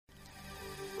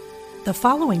The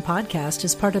following podcast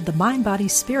is part of the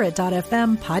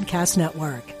MindBodySpirit.fm podcast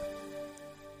network.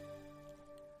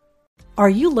 Are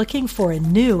you looking for a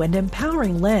new and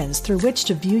empowering lens through which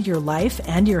to view your life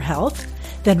and your health?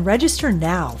 Then register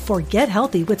now for Get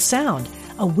Healthy with Sound,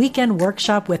 a weekend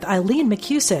workshop with Eileen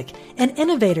McCusick, an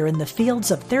innovator in the fields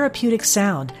of therapeutic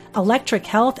sound, electric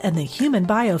health, and the human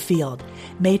biofield,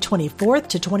 May 24th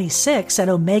to 26th at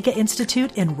Omega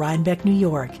Institute in Rhinebeck, New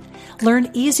York.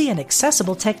 Learn easy and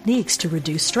accessible techniques to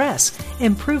reduce stress,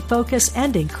 improve focus,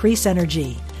 and increase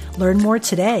energy. Learn more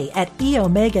today at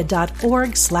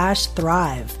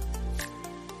eomega.org/thrive.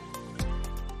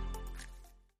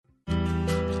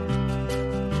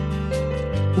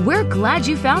 We're glad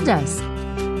you found us.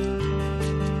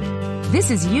 This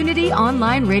is Unity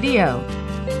Online Radio,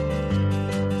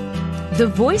 the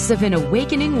voice of an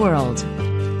awakening world.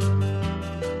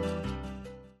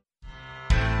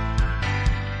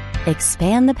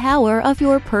 Expand the power of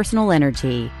your personal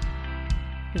energy.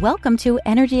 Welcome to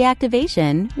Energy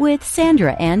Activation with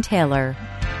Sandra Ann Taylor.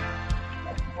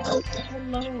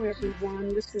 Hello,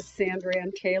 everyone. This is Sandra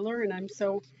Ann Taylor, and I'm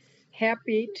so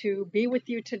happy to be with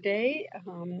you today.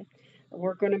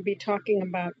 We're going to be talking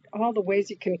about all the ways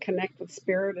you can connect with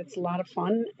spirit. It's a lot of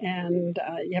fun, and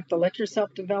you have to let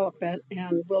yourself develop it,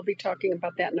 and we'll be talking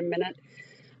about that in a minute.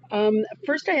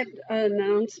 First, I have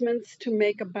announcements to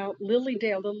make about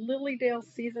Lilydale. The Lilydale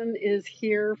season is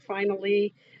here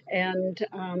finally, and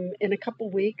in a couple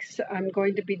weeks, I'm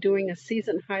going to be doing a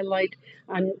season highlight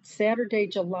on Saturday,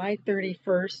 July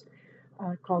 31st,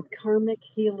 called Karmic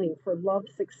Healing for Love,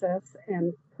 Success,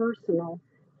 and Personal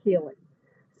Healing.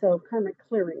 So karmic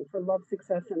clearing for love,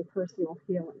 success, and personal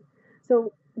healing.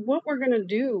 So what we're going to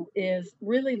do is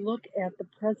really look at the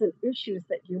present issues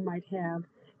that you might have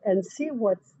and see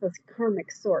what's the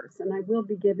karmic source. And I will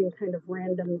be giving kind of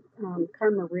random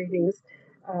karma readings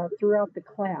throughout the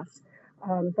class.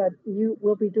 But you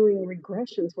will be doing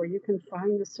regressions where you can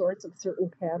find the source of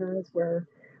certain patterns where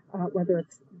whether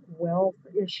it's wealth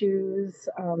issues,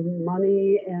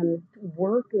 money and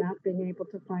work, not being able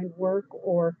to find work,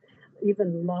 or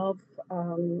even love,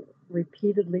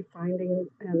 repeatedly finding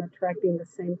and attracting the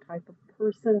same type of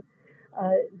person.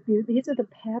 These are the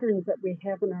patterns that we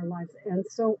have in our lives, and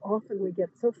so often we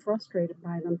get so frustrated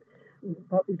by them,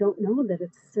 but we don't know that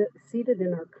it's seated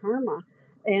in our karma,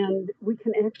 and we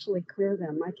can actually clear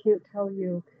them. I can't tell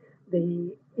you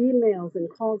the emails and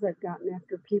calls I've gotten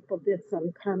after people did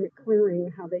some karmic clearing,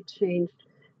 how they changed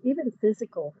even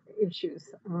physical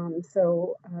issues.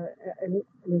 So I'm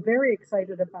very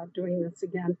excited about doing this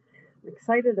again. I'm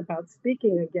excited about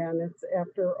speaking again. It's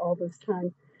after all this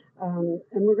time. And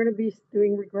we're going to be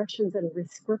doing regressions and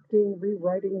rescripting,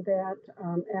 rewriting that,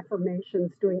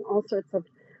 affirmations, doing all sorts of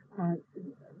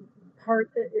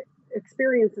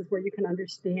experiences where you can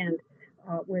understand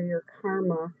where your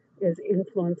karma is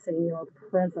influencing your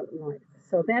present life.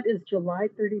 So that is July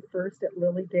 31st at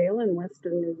Lilydale in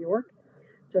Western New York,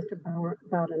 just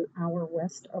about an hour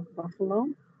west of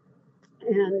Buffalo.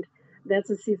 And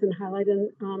that's a season highlight.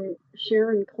 And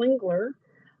Sharon Klingler,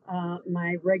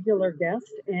 my regular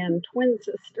guest and twin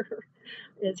sister,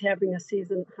 is having a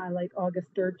season highlight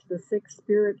August 3rd to the 6th,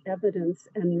 Spirit Evidence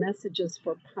and Messages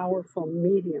for Powerful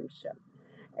Mediumship.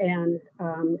 And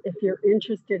if you're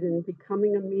interested in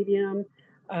becoming a medium,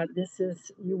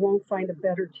 you won't find a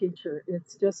better teacher.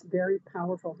 It's just very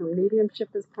powerful. Her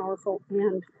mediumship is powerful,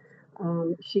 and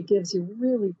she gives you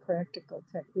really practical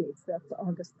techniques. That's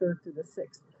August 3rd to the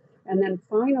 6th. And then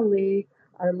finally,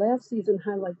 our last season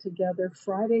highlight together,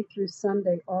 Friday through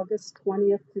Sunday, August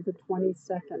 20th to the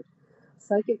 22nd.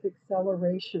 Psychic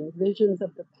Acceleration, Visions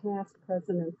of the Past,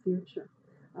 Present, and Future.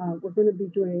 We're going to be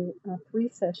doing 3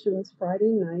 sessions,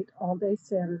 Friday night, all day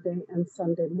Saturday, and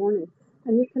Sunday morning.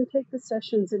 And you can take the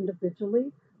sessions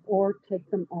individually or take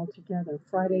them all together.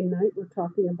 Friday night, we're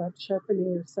talking about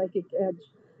sharpening your psychic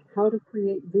edge, how to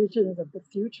create visions of the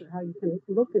future, how you can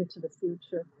look into the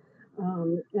future,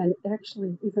 and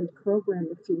actually even program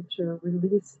the future,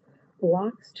 release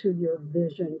blocks to your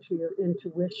vision, to your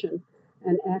intuition,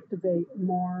 and activate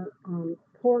more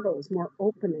portals, more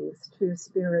openings to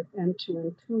spirit and to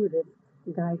intuitive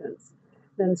guidance.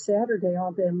 Then Saturday,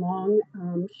 all day long,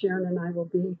 Sharon and I will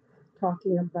be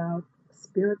talking about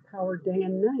spirit power day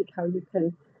and night, how you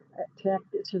can tap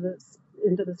into the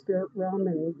spirit realm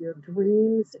in your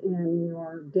dreams, in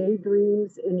your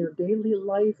daydreams, in your daily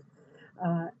life.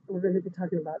 We're going to be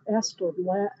talking about astral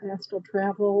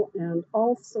travel and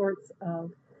all sorts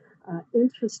of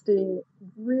interesting,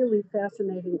 really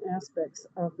fascinating aspects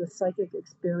of the psychic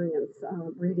experience,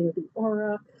 reading the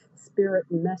aura, spirit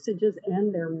messages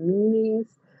and their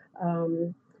meanings,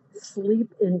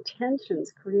 sleep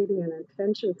intentions, creating an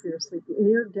intention for your sleep,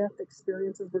 near-death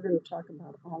experiences. We're going to talk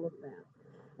about all of that.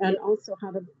 And also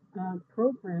how to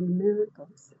program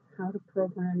miracles, how to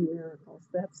program miracles.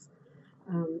 That's,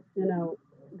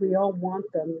 we all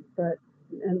want them,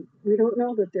 and we don't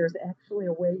know that there's actually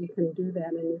a way you can do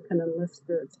that, and you can enlist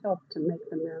Spirit's help to make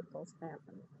the miracles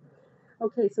happen.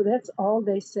 Okay, so that's all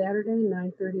day Saturday,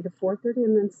 9:30 to 4:30,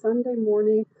 and then Sunday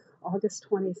morning, August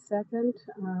 22nd,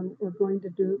 we're going to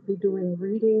be doing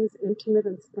readings, intimate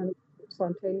and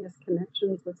spontaneous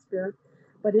connections with Spirit.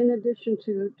 But in addition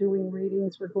to doing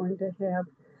readings, we're going to have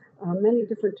many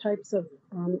different types of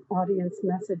audience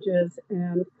messages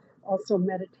and also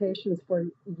meditations for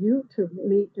you to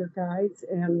meet your guides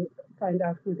and find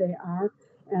out who they are,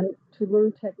 and to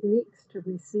learn techniques to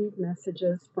receive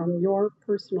messages from your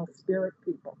personal spirit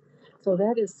people. So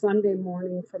that is Sunday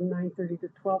morning from 9:30 to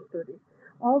 12:30.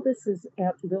 All this is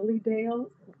at Lilydale.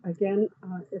 Again,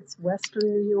 it's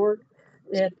Western New York.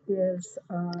 It is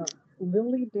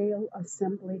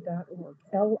lilydaleassembly.org,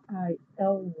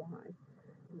 Lily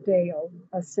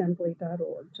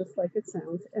daleassembly.org, just like it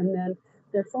sounds. And then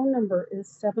their phone number is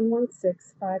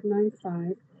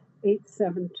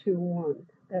 716-595-8721.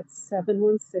 That's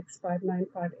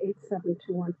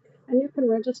 716-595-8721. And you can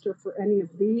register for any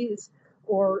of these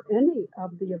or any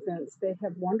of the events. They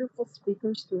have wonderful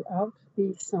speakers throughout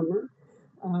the summer,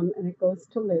 and it goes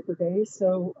to Labor Day.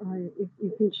 So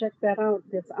you can check that out.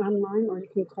 It's online, or you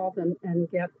can call them and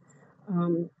get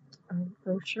a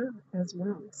brochure as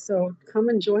well. So come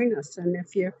and join us. And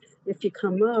if you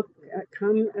come up,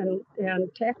 come and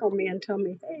tackle me and tell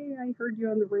me, hey, I heard you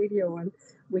on the radio, and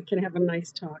we can have a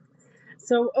nice talk.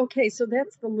 So, okay, so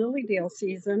that's the Lilydale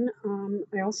season.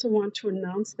 I also want to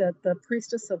announce that the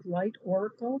Priestess of Light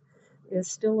Oracle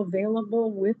is still available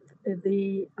with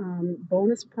the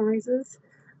bonus prizes.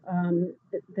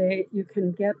 You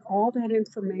can get all that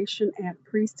information at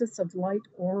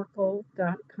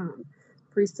priestessoflightoracle.com,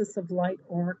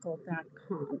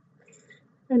 priestessoflightoracle.com.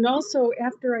 And also,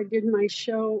 after I did my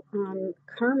show on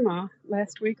karma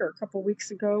last week or a couple weeks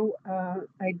ago,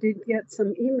 I did get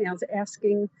some emails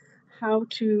asking how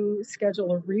to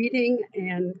schedule a reading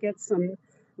and get some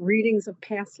readings of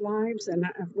past lives, and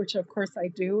which of course I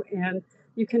do. And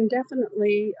you can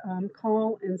definitely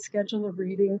call and schedule a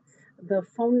reading. The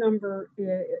phone number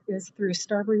is through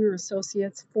Starbringer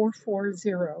Associates,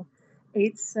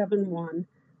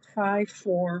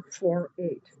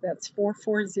 440-871-5448. That's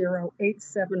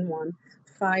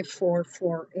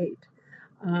 440-871-5448.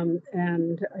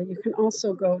 And you can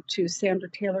also go to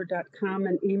sandrataylor.com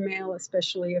and email,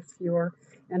 especially if you're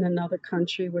in another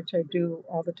country, which I do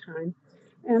all the time,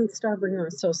 and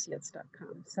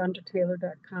starbringerassociates.com,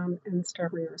 sandrataylor.com and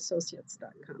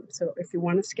starbringerassociates.com. So if you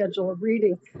want to schedule a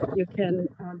reading, you can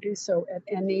do so at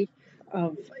in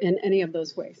any of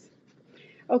those ways.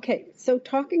 Okay, so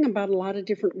talking about a lot of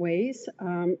different ways,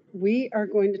 we are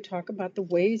going to talk about the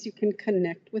ways you can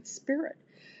connect with Spirit.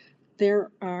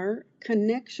 There are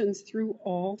connections through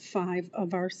all 5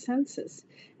 of our senses.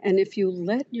 And if you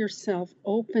let yourself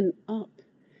open up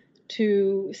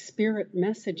to Spirit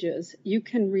messages, you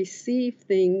can receive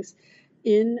things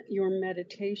in your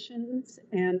meditations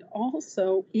and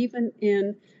also even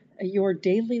in your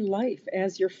daily life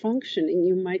as you're functioning.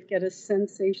 You might get a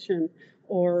sensation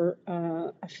or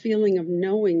a feeling of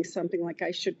knowing something, like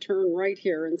I should turn right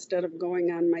here instead of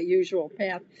going on my usual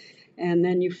path. And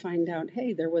then you find out,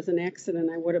 hey, there was an accident,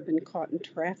 I would have been caught in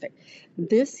traffic.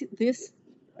 This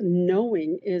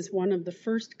knowing is one of the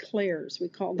first clairs. We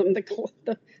call them the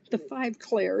 5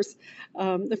 clairs.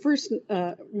 The first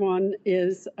one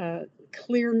is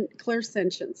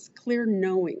clairsentience, clear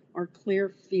knowing or clear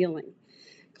feeling.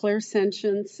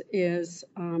 Clairsentience is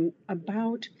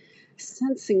about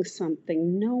sensing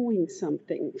something, knowing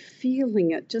something,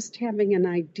 feeling it, just having an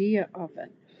idea of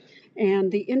it.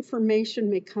 And the information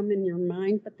may come in your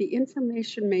mind, but the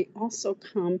information may also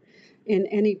come in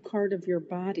any part of your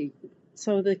body.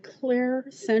 So the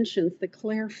clairsentience, the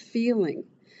clear feeling,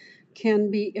 can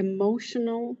be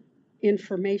emotional,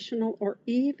 informational, or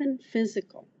even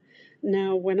physical.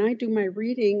 Now, when I do my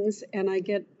readings and I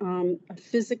get a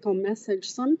physical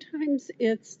message, sometimes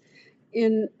it's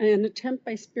in an attempt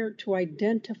by Spirit to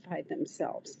identify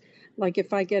themselves. Like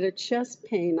if I get a chest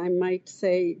pain, I might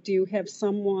say, do you have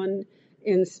someone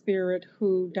in spirit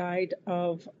who died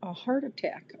of a heart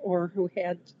attack or who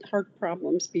had heart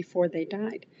problems before they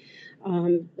died?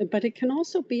 But it can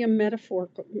also be a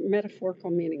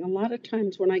metaphorical meaning. A lot of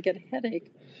times when I get a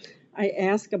headache, I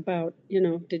ask about,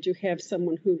 did you have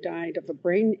someone who died of a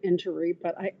brain injury?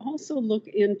 But I also look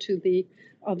into the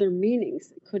other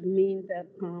meanings. It could mean that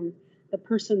the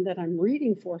person that I'm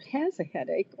reading for has a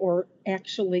headache or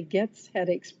actually gets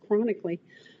headaches chronically,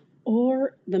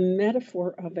 or the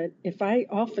metaphor of it. If I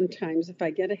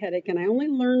get a headache, and I only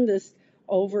learned this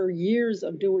over years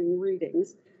of doing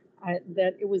readings,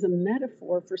 that it was a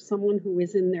metaphor for someone who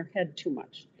is in their head too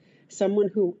much, someone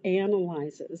who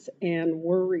analyzes and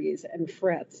worries and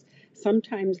frets.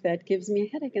 Sometimes that gives me a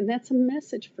headache, and that's a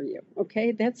message for you,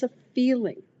 okay? That's a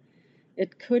feeling.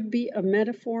 It could be a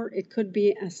metaphor, it could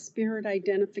be a spirit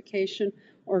identification,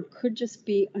 or it could just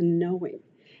be a knowing.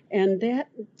 And that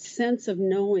sense of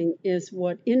knowing is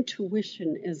what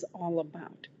intuition is all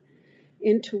about.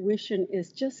 Intuition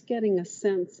is just getting a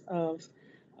sense of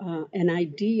an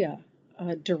idea,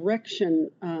 a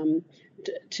direction,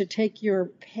 to take your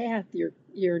path,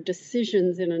 your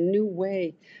decisions in a new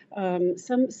way,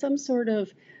 some sort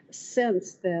of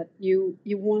sense that you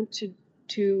want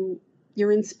to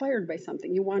you're inspired by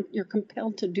something. You're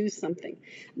compelled to do something.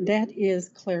 That is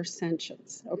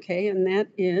clairsentience, okay? And that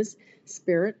is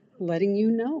spirit letting you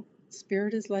know.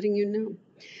 Spirit is letting you know.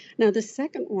 Now, the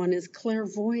second one is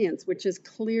clairvoyance, which is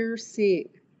clear seeing.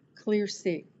 Clear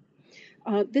seeing.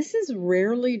 This is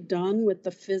rarely done with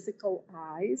the physical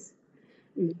eyes,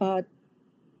 but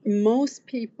most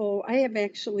people, I have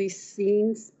actually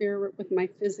seen spirit with my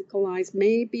physical eyes,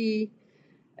 maybe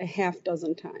a half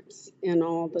dozen times in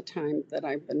all the time that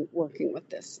I've been working with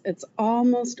this. It's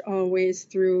almost always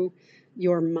through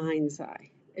your mind's eye.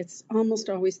 It's almost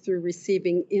always through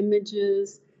receiving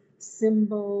images,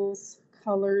 symbols,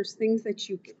 colors, things that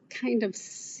you kind of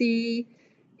see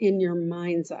in your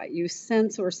mind's eye. You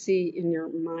sense or see in your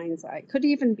mind's eye. It could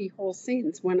even be whole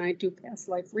scenes. When I do past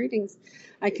life readings,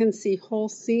 I can see whole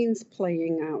scenes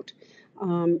playing out.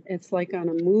 It's like on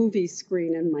a movie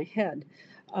screen in my head.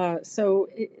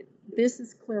 This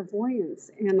is clairvoyance,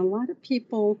 and a lot of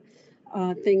people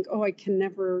think, "Oh, I can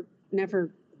never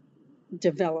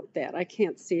develop that. I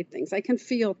can't see things. I can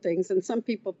feel things." And some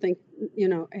people think,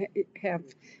 have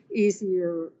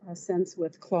easier sense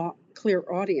with clear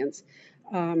audience,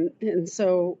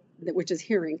 which is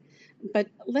hearing. But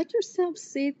let yourself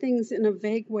see things in a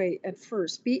vague way at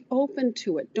first. Be open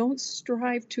to it. Don't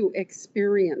strive to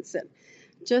experience it.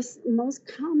 Just most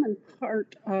common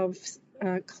part of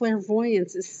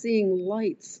clairvoyance is seeing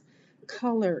lights,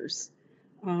 colors,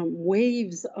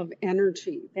 waves of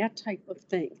energy, that type of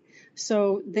thing.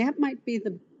 So that might be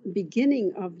the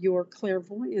beginning of your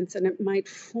clairvoyance, and it might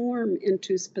form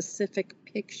into specific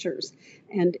pictures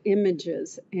and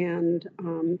images and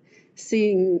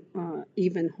seeing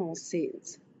even whole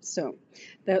scenes. So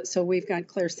we've got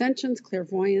clairsentience,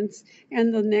 clairvoyance,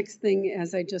 and the next thing,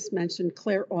 as I just mentioned,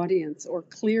 clairaudience or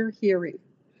clear hearing.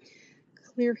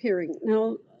 Clear hearing.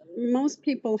 Now, most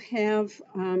people have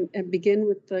begin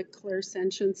with the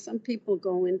clairsentience. Some people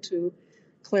go into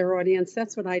clairaudience.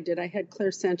 That's what I did. I had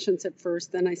clairsentience at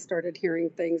first, then I started hearing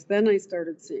things, then I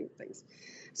started seeing things.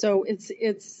 So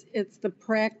it's the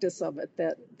practice of it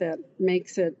that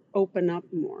makes it open up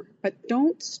more. But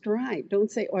don't strive.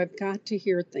 Don't say, "Oh, I've got to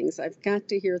hear things. I've got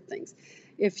to hear things."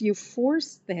 If you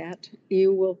force that,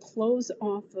 you will close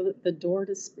off the door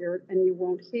to spirit, and you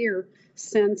won't hear,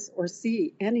 sense, or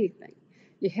see anything.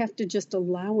 You have to just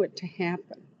allow it to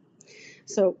happen.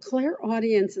 So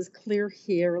clairaudience is clear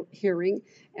hearing,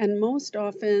 and most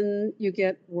often you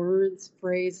get words,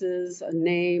 phrases, a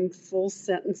name, full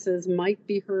sentences might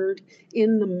be heard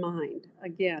in the mind.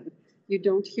 Again, you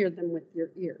don't hear them with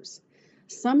your ears.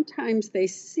 Sometimes they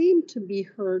seem to be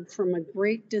heard from a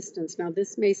great distance. Now,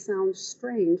 this may sound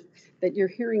strange that you're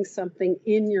hearing something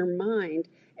in your mind,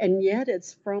 and yet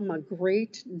it's from a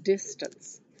great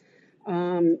distance.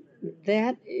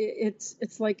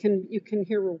 It's like you can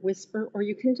hear a whisper, or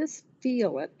you can just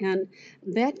feel it, and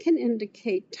that can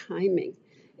indicate timing.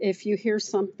 If you hear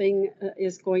something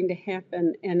is going to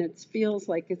happen and it feels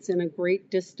like it's in a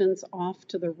great distance off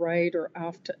to the right or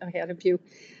ahead of you,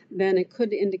 then it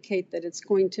could indicate that it's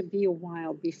going to be a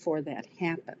while before that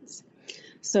happens.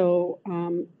 So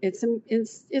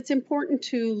it's important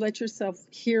to let yourself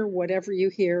hear whatever you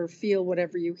hear, feel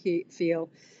whatever you feel,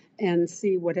 and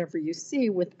see whatever you see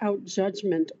without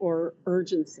judgment or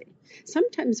urgency.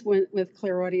 Sometimes with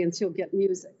clairaudience, you'll get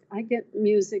music. I get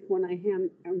music when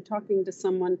I'm talking to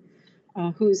someone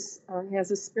who's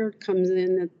has a spirit comes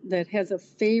in that has a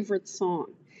favorite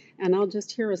song. And I'll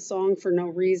just hear a song for no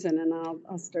reason, and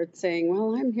I'll start saying,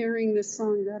 "Well, I'm hearing this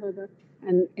song, da da da."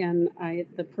 And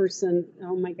the person,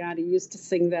 "Oh my God, he used to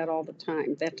sing that all the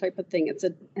time," that type of thing. It's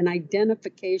an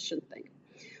identification thing.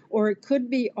 Or it could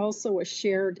be also a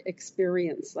shared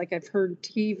experience. Like I've heard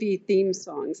TV theme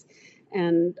songs,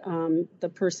 And the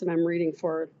person I'm reading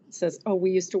for says, oh,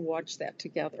 we used to watch that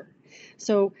together.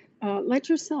 So let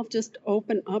yourself just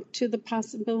open up to the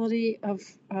possibility of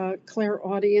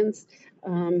clairaudience.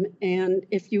 And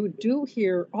if you do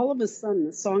hear all of a sudden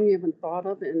a song you haven't thought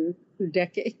of in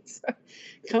decades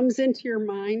comes into your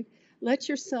mind, let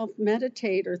yourself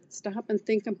meditate or stop and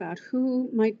think about who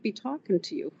might be talking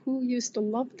to you, who used to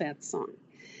love that song.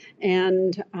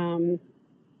 And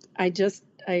I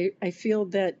feel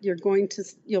that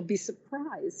you'll be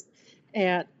surprised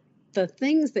at the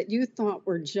things that you thought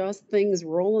were just things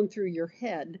rolling through your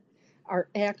head are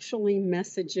actually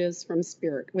messages from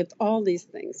spirit. With all these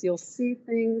things, you'll see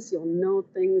things, you'll know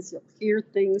things, you'll hear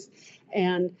things,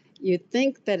 and you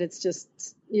think that it's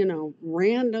just,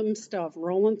 random stuff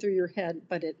rolling through your head,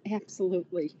 but it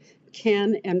absolutely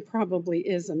can and probably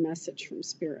is a message from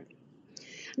spirit.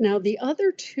 Now, the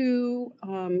other two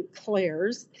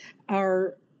clairs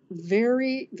are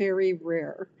very, very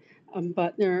rare,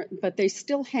 but they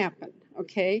still happen,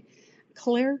 okay?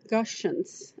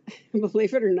 Clairgussions,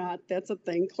 believe it or not, that's a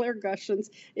thing. Clairgussions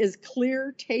is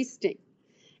clear tasting.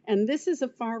 And this is a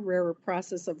far rarer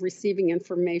process of receiving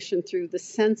information through the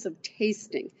sense of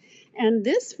tasting. And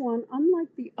this one,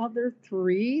 unlike the other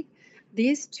three,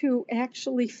 these two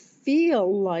actually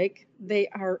feel like they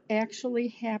are actually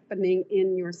happening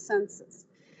in your senses.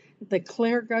 The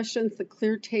clairgussions, the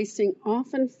clear tasting,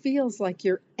 often feels like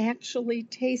you're actually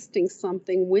tasting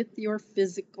something with your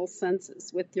physical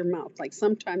senses, with your mouth. Like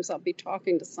sometimes I'll be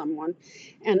talking to someone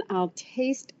and I'll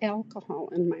taste alcohol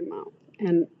in my mouth.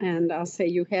 And I'll say,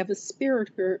 you have a spirit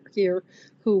here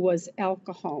who was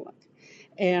alcoholic.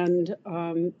 And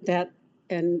 9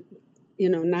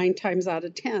 times out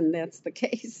of 10, that's the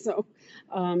case. So,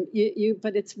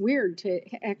 but it's weird to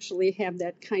actually have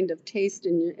that kind of taste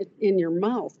in your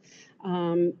mouth.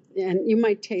 And you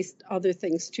might taste other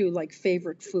things too, like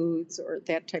favorite foods or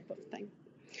that type of thing.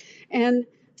 And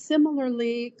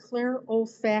similarly,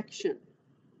 clairolfaction,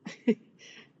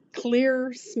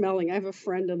 clear smelling. I have a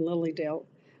friend in Lilydale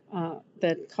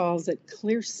that calls it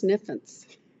clear sniffins.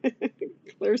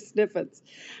 Clear sniffins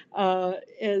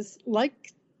is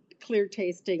like clear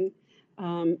tasting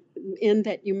in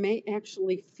that you may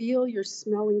actually feel you're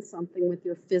smelling something with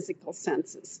your physical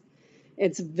senses.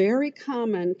 It's very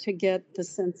common to get the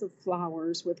sense of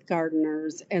flowers with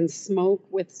gardeners and smoke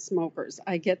with smokers.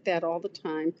 I get that all the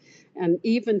time, and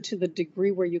even to the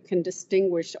degree where you can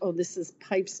distinguish, oh, this is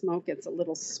pipe smoke, it's a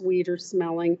little sweeter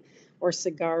smelling, or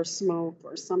cigar smoke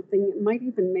or something. It might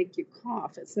even make you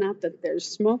cough. It's not that there's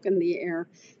smoke in the air,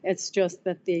 it's just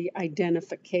that the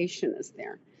identification is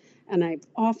there. And I've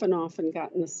often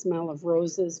gotten the smell of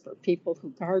roses for people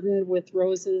who garden with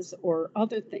roses or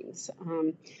other things.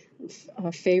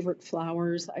 Favorite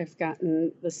flowers I've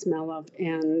gotten the smell of,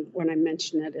 and when I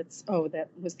mention it, it's, oh, that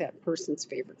was that person's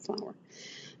favorite flower.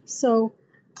 So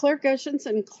clairgussions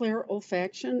and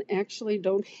clairolfaction actually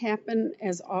don't happen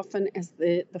as often as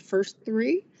the first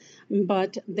three,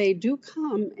 but they do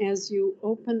come as you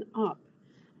open up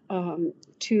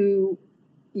to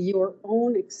your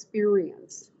own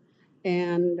experience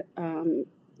and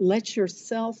let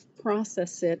yourself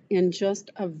process it in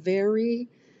just a very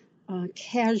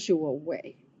casual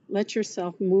way. Let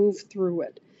yourself move through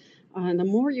it. And the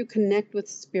more you connect with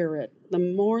spirit, the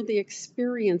more the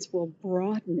experience will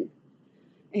broaden,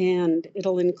 and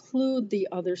it'll include the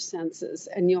other senses,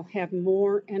 and you'll have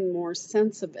more and more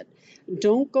sense of it.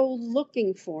 Don't go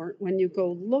looking for it. When you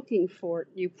go looking for it,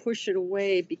 you push it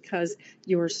away because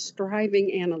your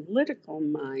striving analytical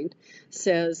mind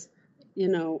says,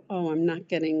 oh, I'm not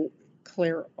getting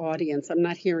clairaudience, I'm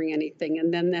not hearing anything,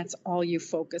 and then that's all you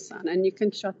focus on, and you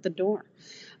can shut the door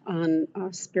on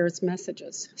Spirit's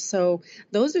messages. So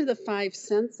those are the 5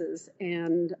 senses,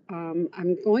 and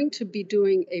I'm going to be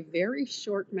doing a very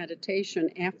short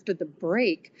meditation after the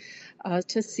break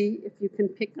to see if you can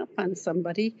pick up on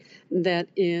somebody that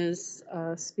is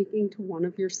speaking to one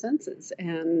of your senses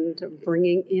and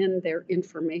bringing in their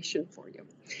information for you.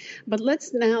 But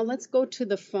let's go to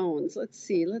the phones.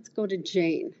 Let's go to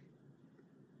Jane.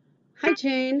 Hi,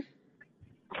 Jane.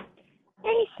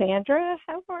 Hey, Sandra.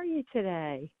 How are you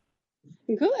today?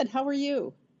 Good. How are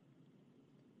you?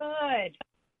 Good.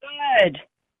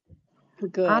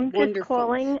 I'm Wonderful. just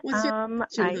calling.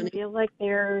 I feel like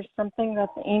there's something that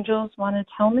the angels want to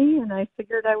tell me, and I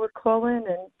figured I would call in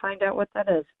and find out what that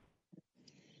is.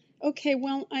 Okay,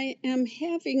 well, I am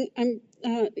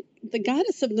the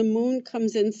goddess of the moon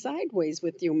comes in sideways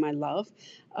with you, my love.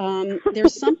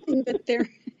 There's something that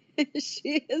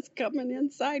she is coming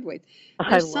in sideways.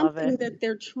 There's something that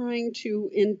they're trying to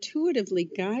intuitively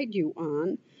guide you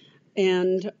on.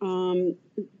 And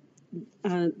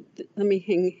let me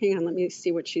hang on. Let me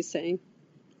see what she's saying.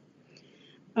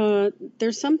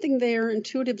 There's something there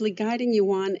intuitively guiding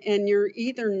you on, and you're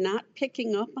either not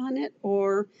picking up on it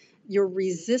or you're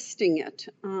resisting it.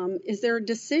 Is there a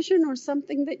decision or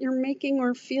something that you're making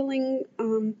or feeling,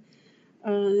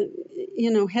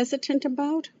 hesitant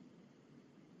about?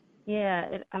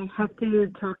 Yeah, I have to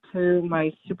talk to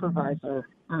my supervisor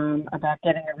about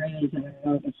getting a raise, and I'm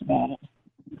nervous about it.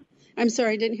 I'm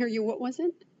sorry, I didn't hear you. What was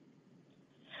it?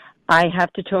 I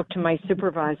have to talk to my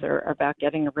supervisor about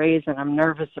getting a raise, and I'm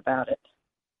nervous about it.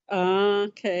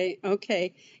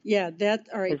 Okay. Yeah,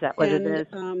 all right. Is that what it is?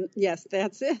 Yes,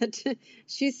 that's it.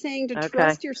 She's saying to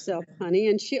trust yourself, honey.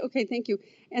 And okay, thank you.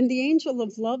 And the angel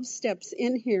of love steps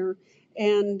in here,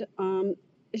 and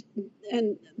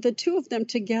the two of them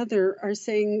together are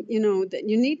saying, that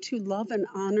you need to love and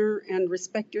honor and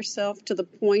respect yourself to the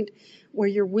point where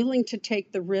you're willing to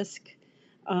take the risk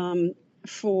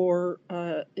for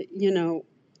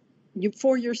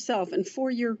for yourself and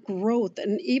for your growth.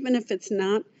 And even if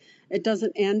it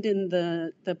doesn't end in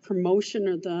the promotion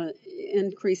or the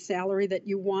increased salary that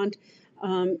you want,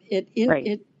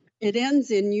 it ends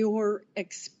in your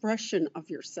expression of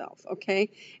yourself.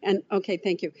 Okay. And okay,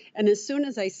 thank you. And as soon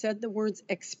as I said the words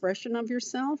expression of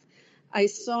yourself, I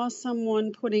saw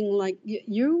someone putting like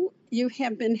you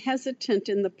have been hesitant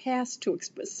in the past to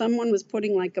express. Someone was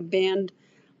putting like a band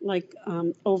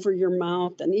over your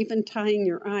mouth and even tying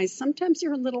your eyes. Sometimes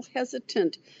you're a little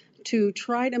hesitant to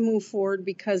try to move forward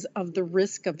because of the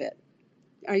risk of it.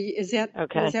 Is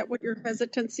that what your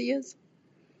hesitancy is?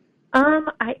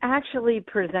 I actually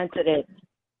presented it,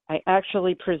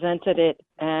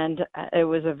 and it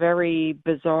was a very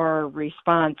bizarre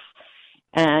response.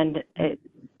 And I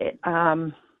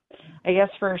guess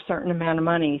for a certain amount of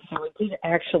money, so I did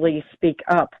actually speak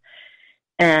up.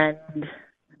 And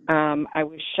I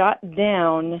was shot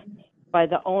down by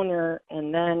the owner,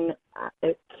 and then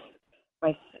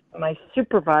my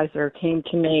supervisor came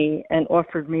to me and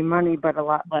offered me money, but a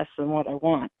lot less than what I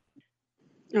want.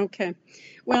 Okay.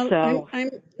 Well,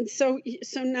 so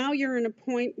now you're in a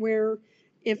point where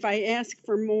if I ask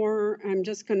for more, I'm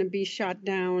just going to be shot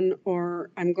down, or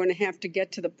I'm going to have to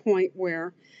get to the point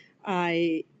where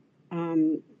I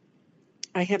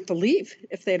have to leave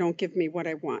if they don't give me what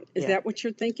I want. Is that what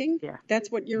you're thinking? Yeah.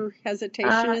 That's what your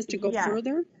hesitation is, to go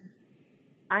further?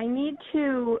 I need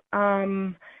to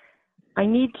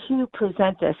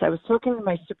present this. I was talking to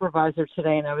my supervisor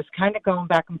today, and I was kind of going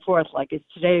back and forth, like, is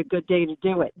today a good day to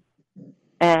do it?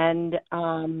 And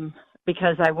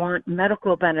because I want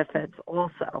medical benefits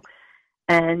also.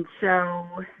 And so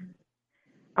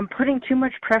I'm putting too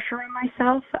much pressure on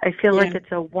myself. I feel like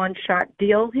it's a one-shot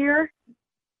deal here.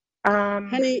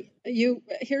 Honey,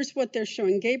 here's what they're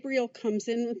showing. Gabriel comes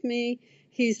in with me.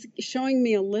 He's showing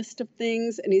me a list of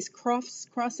things, and he's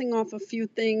crossing off a few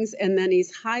things, and then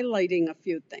he's highlighting a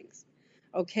few things.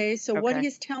 Okay, so what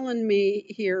he's telling me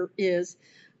here is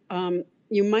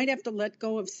you might have to let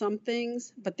go of some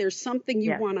things, but there's something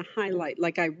you want to highlight,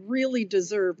 like I really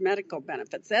deserve medical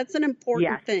benefits. That's an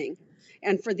important thing.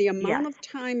 And for the amount of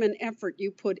time and effort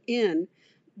you put in,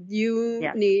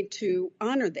 you need to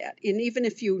honor that. And even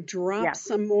if you drop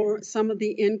some of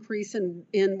the increase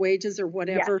in wages or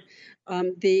whatever,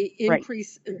 the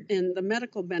increase in the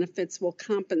medical benefits will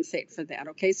compensate for that.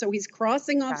 Okay, so he's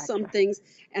crossing off some things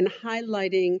and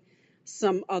highlighting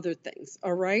some other things.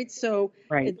 All right, so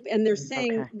and they're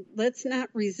saying let's not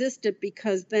resist it,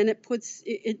 because then it puts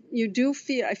it.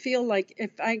 I feel like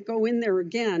if I go in there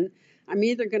again, I'm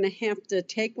either going to have to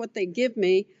take what they give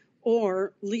me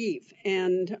or leave,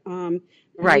 and and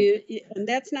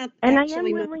that's not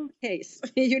actually not the case.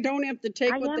 You don't have to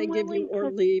take what they give you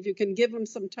or leave. You can give them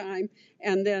some time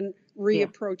and then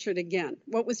reapproach it again.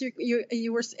 What was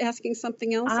you were asking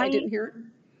something else? I didn't hear it.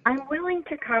 I'm willing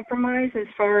to compromise as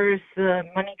far as the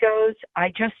money goes. I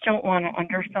just don't want to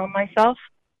undersell myself.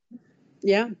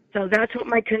 Yeah. So that's what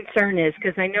my concern is,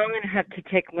 because I know I'm going to have to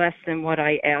take less than what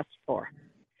I asked for.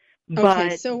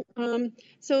 Okay, so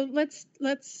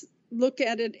let's look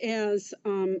at it as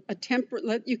a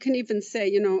temperate. You can even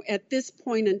say, at this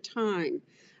point in time,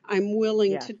 I'm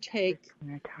willing to take,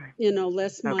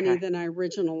 less money than I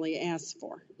originally asked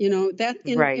for. That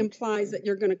implies that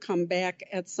you're going to come back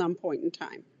at some point in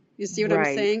time. You see what I'm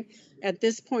saying? At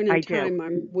this point in time,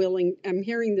 I'm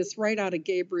hearing this right out of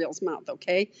Gabriel's mouth,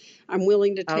 okay? I'm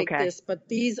willing to take this, but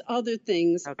these other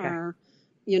things are,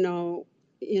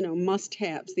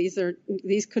 must-haves.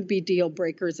 These could be deal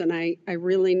breakers, and I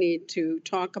really need to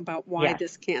talk about why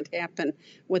this can't happen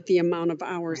with the amount of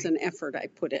hours and effort I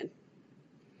put in.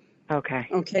 Okay.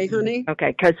 Okay, honey?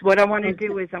 Okay, because what I want to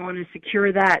do is I want to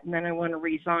secure that, and then I want to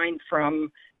resign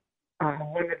from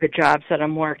one of the jobs that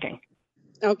I'm working.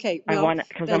 Okay, I well, want it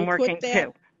because then I'm working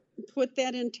too. put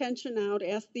that intention out.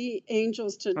 Ask the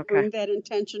angels to Okay. bring that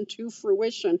intention to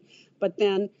fruition, but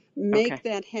then make Okay.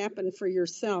 that happen for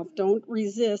yourself. Don't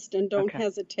resist and don't Okay.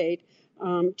 hesitate.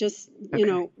 Just,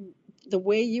 Okay. the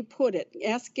way you put it.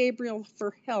 Ask Gabriel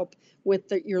for help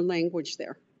with your language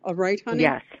there. All right, honey?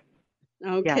 Yes.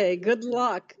 Okay, good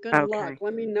luck. Good luck. Okay.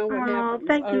 Let me know what Oh, happens.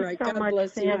 thank All you right, so God much,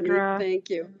 bless you, honey. Sandra.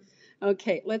 Thank you.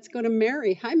 Okay, let's go to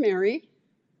Mary. Hi, Mary.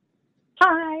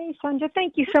 Hi, Sandra.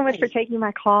 Thank you so much for taking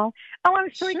my call. Oh,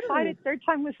 I'm so Sure. excited. Third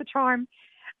time was the charm.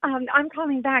 I'm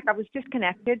calling back. I was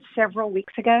disconnected several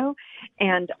weeks ago,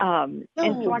 and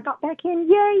so I got back in.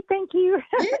 Yay! Thank you.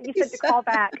 You said to call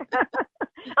back.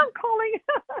 I'm calling.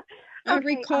 I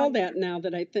Okay, recall that now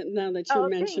that now that you're oh,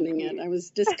 thank mentioning it. you. I was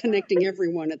disconnecting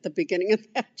everyone at the beginning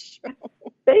of that show.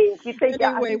 Thank you. Thank you. I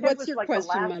Anyway, think that what's was your like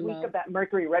question, the my last week love? of that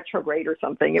Mercury retrograde or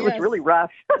something. It was Yes. really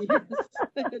rough. Yes,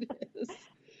 it is.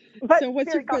 But So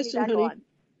what's your Spirit got me question, back honey? on.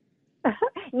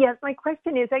 Yes, my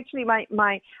question is actually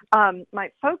my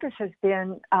focus has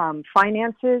been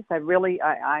finances.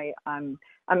 I'm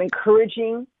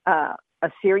encouraging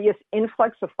a serious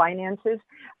influx of finances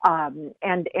and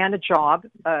a job,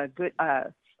 a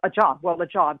job,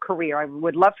 career. I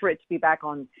would love for it to be back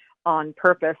on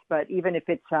purpose, but even if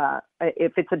it's a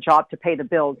job to pay the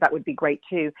bills, that would be great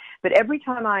too. But every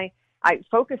time I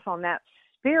focus on that,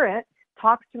 Spirit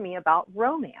talks to me about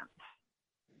romance.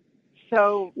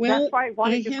 So that's why I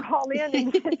wanted to call in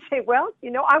and say, well,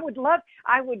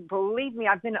 believe me,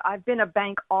 I've been a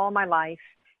bank all my life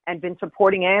and been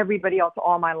supporting everybody else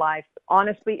all my life.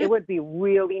 Honestly, it would be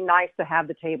really nice to have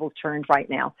the tables turned right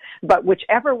now. But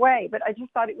whichever way, but I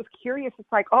just thought it was curious. It's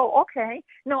like, oh, okay.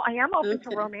 No, I am open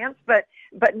to romance, but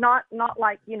not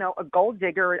like, a gold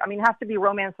digger. I mean, it has to be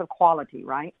romance of quality,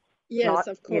 right? Yes,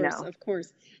 of course, of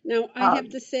course. Now, I have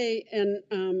to say, and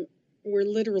we're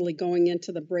literally going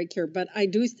into the break here, but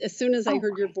as soon as I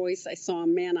heard your voice, I saw a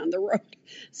man on the road.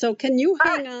 So can you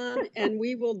hang on and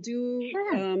we will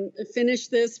finish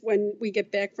this when we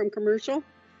get back from commercial?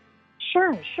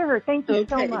 Sure. Thank you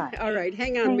so much. All right.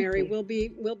 Hang on, Mary. We'll be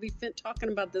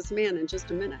talking about this man in just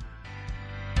a minute.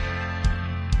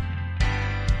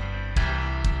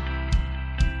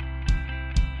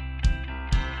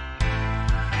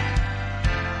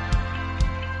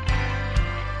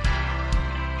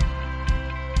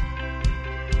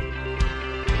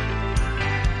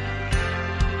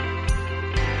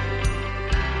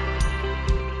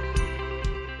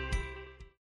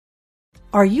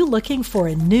 Are you looking for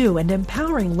a new and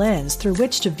empowering lens through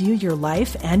which to view your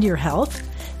life and your health?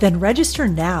 Then register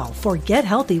now for Get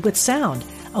Healthy with Sound,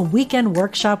 a weekend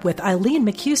workshop with Eileen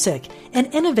McCusick, an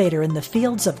innovator in the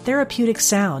fields of therapeutic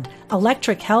sound,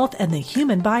 electric health, and the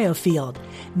human biofield.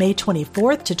 May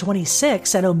 24th to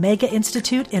 26th at Omega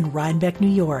Institute in Rhinebeck, New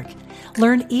York.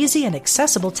 Learn easy and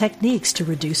accessible techniques to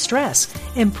reduce stress,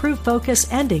 improve focus,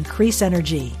 and increase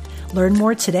energy. Learn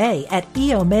more today at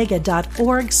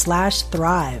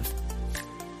eomega.org/thrive.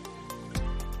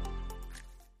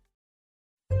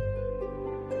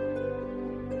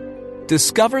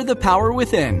 Discover the power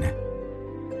within.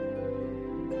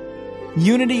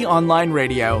 Unity Online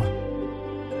Radio.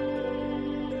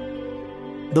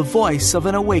 The voice of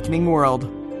an awakening world.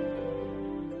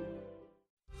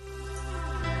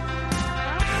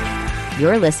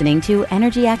 You're listening to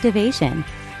Energy Activation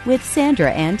with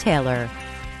Sandra Ann Taylor.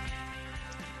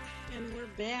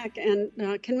 Back, and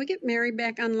can we get Mary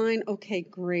back online? Okay,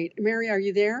 great. Mary, are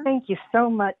you there? Thank you so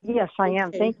much. Yes, I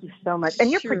am. Thank you so much.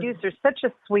 And your producer's such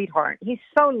a sweetheart. He's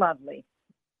so lovely.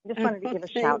 I just wanted to give a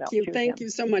shout out to him. Thank you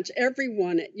so much.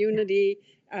 Everyone at Unity,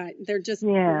 they're just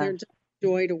a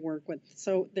joy to work with.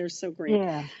 So they're so great.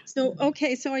 Yeah. So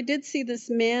I did see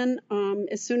this man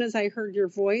as soon as I heard your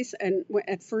voice, and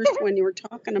at first when you were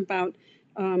talking about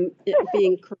it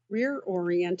being career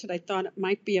oriented, I thought it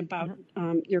might be about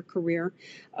your career.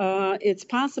 It's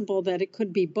possible that it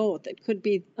could be both. It could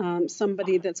be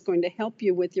somebody that's going to help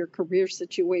you with your career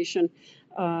situation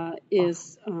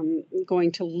is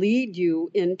going to lead you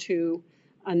into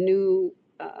a new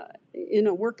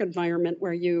work environment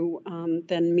where you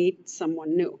then meet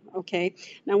someone new. Okay.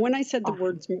 Now, when I said the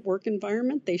words work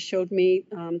environment, they showed me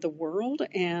the world,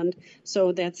 and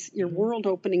so that's your world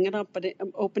opening up, but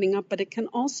it can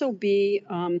also be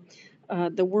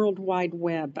the World Wide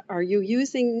Web. Are you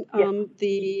using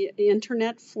the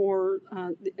internet for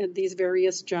these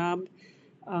various job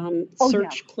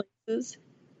search places?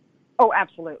 Oh,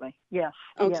 absolutely. Yes.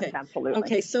 Okay. Yes, absolutely.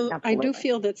 Okay. So I do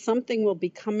feel that something will be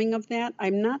coming of that.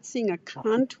 I'm not seeing a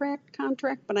contract,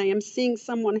 but I am seeing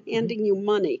someone handing you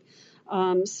money.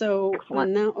 Now,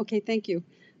 okay, thank you.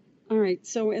 All right.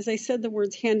 So as I said the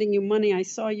words handing you money, I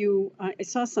saw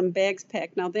some bags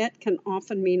packed. Now that can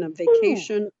often mean a Ooh.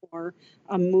 vacation or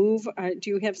a move. Do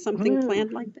you have something Mm.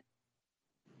 planned like that?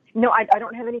 No, I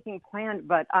don't have anything planned,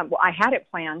 but well, I had it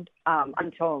planned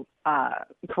until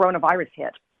coronavirus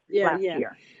hit last Yeah.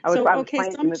 year. So, I was okay,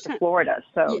 planning to move to Florida,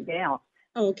 yeah, so yeah.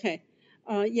 okay.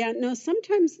 Yeah, no,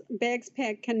 sometimes bags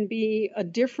packed can be a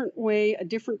different way, a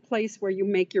different place where you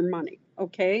make your money.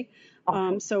 Okay.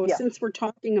 Awesome. So Yes. since we're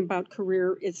talking about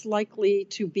career, it's likely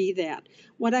to be that.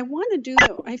 What I want to do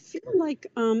though, I feel like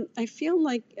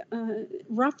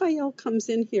Raphael comes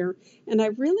in here, and I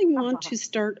really want to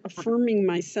start affirming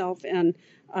myself and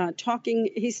talking.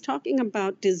 He's talking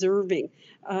about deserving.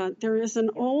 There is an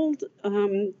old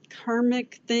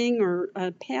karmic thing or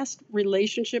a past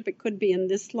relationship. It could be in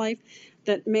this life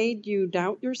that made you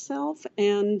doubt yourself,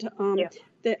 and Yes.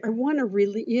 that I want to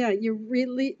really, yeah,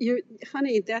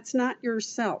 honey, that's not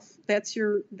yourself. That's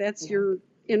Yeah. your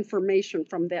information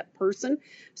from that person.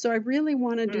 So I really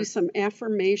want to do Mm. some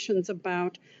affirmations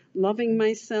about loving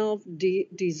myself,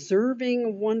 deserving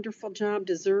a wonderful job,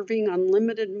 deserving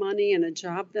unlimited money and a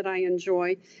job that I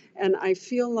enjoy. And I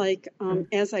feel like Mm.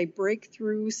 as I break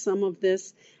through some of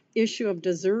this issue of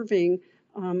deserving,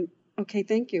 okay,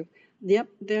 thank you. Yep.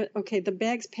 Okay. The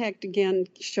bags packed again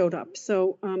showed up.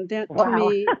 So that to Wow.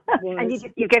 me And was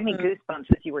you gave me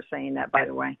goosebumps as you were saying that, by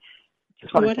the way.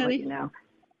 Just wanted what, to let honey? you know.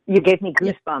 You gave me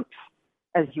Yeah. goosebumps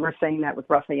as you were saying that with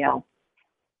Raphael.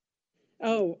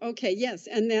 Oh, okay. Yes,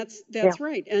 and Yeah. that's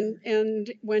right.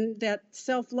 And when that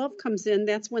self-love comes in,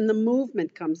 that's when the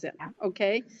movement comes in. Yeah.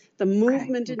 Okay, the Okay.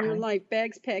 movement in your Okay. life,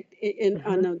 bags packed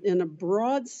Mm-hmm. in a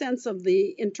broad sense of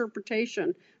the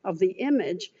interpretation of the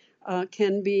image,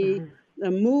 can be Mm-hmm.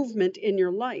 the movement in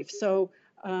your life. So.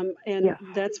 And Yes.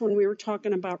 that's when we were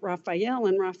talking about Raphael,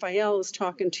 and Raphael is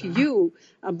talking to you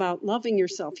about loving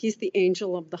yourself. He's the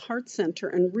angel of the heart center,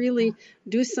 and really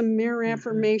do some mirror Mm-hmm.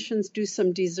 affirmations, do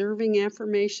some deserving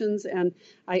affirmations, and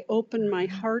I open my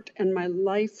Mm-hmm. heart and my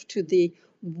life to the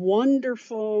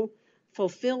wonderful,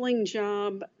 fulfilling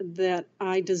job that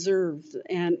I deserve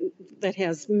and that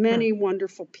has many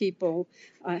wonderful people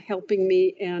helping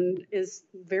me and is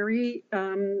very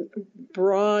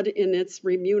broad in its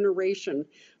remuneration,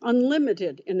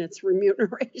 unlimited in its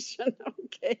remuneration.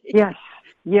 Okay. Yes.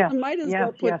 Yes. I might as Yes.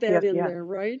 well put Yes. that Yes. in Yes. there,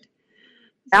 right?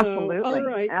 So, all Absolutely.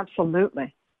 right.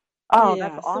 Absolutely. Oh,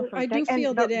 that's Yeah. So awesome. I do And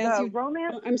feel that as the you,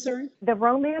 romance, I'm sorry. is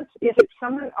it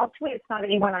someone? Hopefully, it's not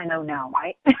anyone I know now,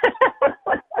 right?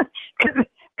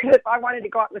 Because if I wanted to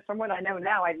go out with someone I know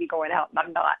now, I'd be going out, and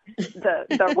I'm not.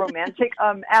 The romantic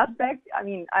aspect. I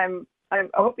mean, I'm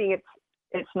hoping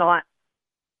it's not.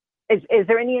 Is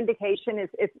there any indication? Is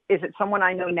it someone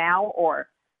I know now, or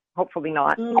hopefully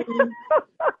not?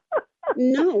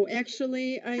 No,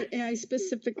 actually, I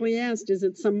specifically asked, is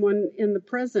it someone in the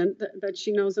present that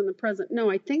she knows in the present? No,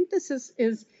 I think this is,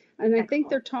 and I think Excellent.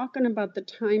 they're talking about the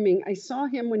timing. I saw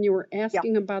him when you were Yeah.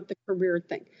 asking about the career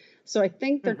thing. So I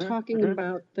think they're Mm-hmm. talking Mm-hmm.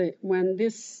 about when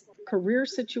this career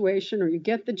situation or you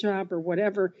get the job or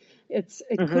whatever, it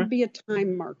Mm-hmm. could be a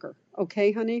time marker.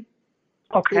 Okay, honey?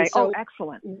 Okay. And Oh, so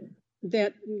excellent.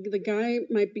 that the guy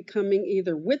might be coming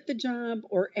either with the job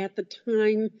or at the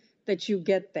time that you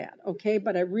get that. Okay.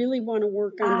 But I really want to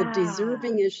work on the Ah.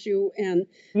 deserving issue and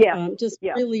Yes. just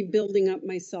Yes. really building up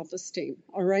my self-esteem.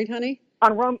 All right, honey?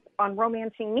 On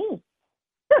romancing me.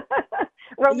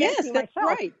 Yes, Romancing that's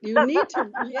myself. right. You need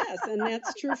to, yes, and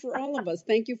that's true for all of us.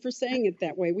 Thank you for saying it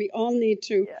that way. We all need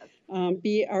to Yes.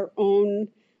 be our own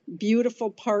beautiful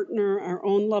partner, our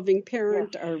own loving Yes.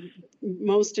 parent, our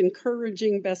most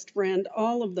encouraging best friend,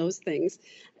 all of those things.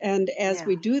 And as Yes.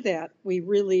 we do that, we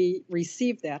really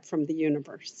receive that from the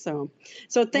universe. So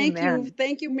thank you. Amen.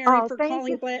 Thank you, Mary, Oh, for thank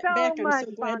calling you back. so I'm much,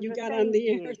 so glad you Sandra. got on Thank the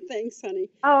air. you. Thanks, honey.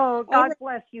 Oh, All God right.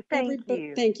 bless you. Thank Everybody,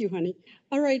 you. thank you, honey.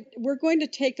 All right, we're going to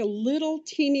take a little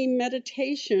teeny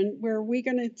meditation where we're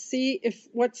going to see if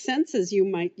what senses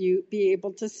you be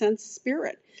able to sense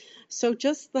spirit. So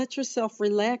just let yourself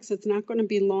relax. It's not going to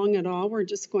be long at all. We're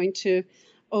just going to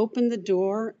open the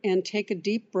door and take a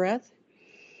deep breath,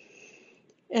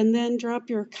 and then drop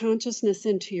your consciousness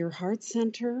into your heart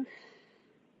center.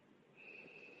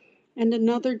 And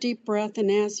another deep breath,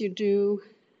 and as you do,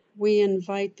 we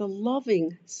invite the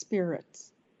loving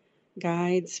spirits,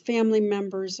 guides, family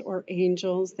members, or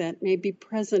angels that may be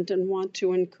present and want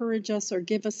to encourage us or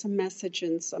give us a message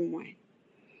in some way.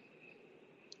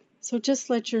 So just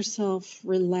let yourself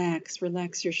relax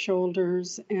your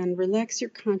shoulders, and relax your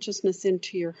consciousness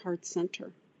into your heart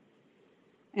center.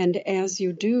 And as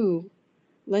you do,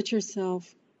 let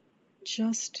yourself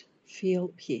just feel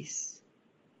peace.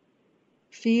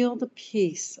 Feel the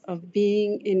peace of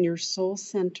being in your soul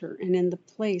center and in the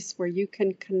place where you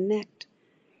can connect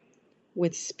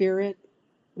with spirit,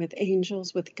 with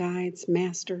angels, with guides,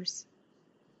 masters.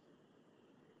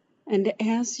 And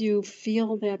as you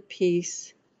feel that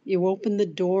peace, you open the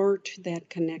door to that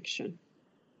connection.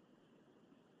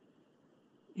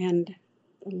 And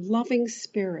a loving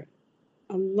spirit,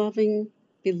 a loving,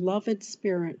 beloved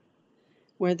spirit,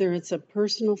 whether it's a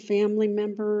personal family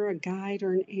member, a guide,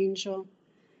 or an angel,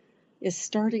 is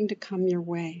starting to come your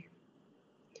way.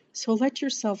 So let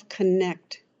yourself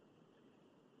connect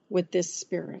with this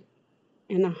spirit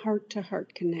in a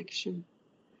heart-to-heart connection.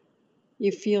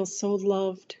 You feel so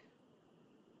loved,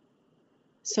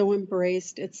 so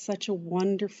embraced. It's such a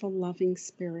wonderful, loving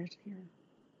spirit here.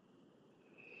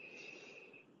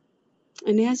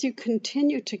 And as you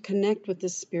continue to connect with the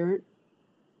spirit,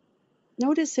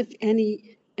 notice if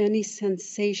any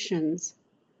sensations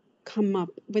come up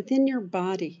within your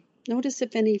body. Notice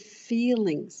if any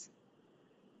feelings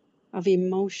of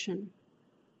emotion,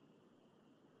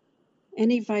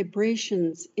 any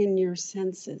vibrations in your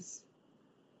senses,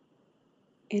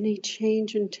 any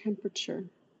change in temperature,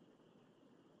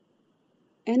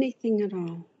 anything at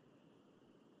all.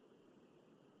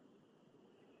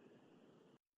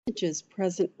 Images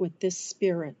present with this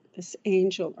spirit, this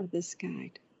angel, or this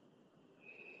guide.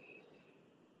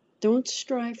 Don't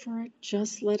strive for it,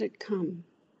 just let it come.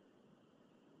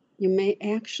 You may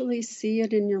actually see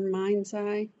it in your mind's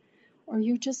eye, or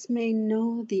you just may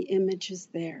know the image is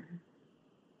there.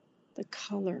 The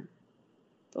color,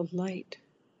 the light,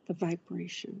 the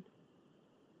vibration.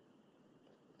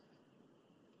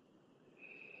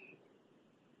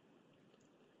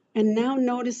 And now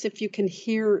notice if you can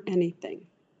hear anything.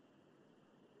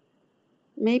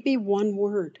 Maybe one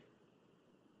word,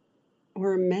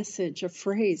 or a message, a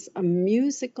phrase, a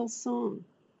musical song.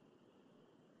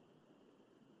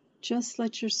 Just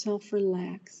let yourself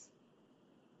relax.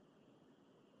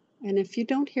 And if you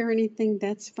don't hear anything,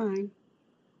 that's fine.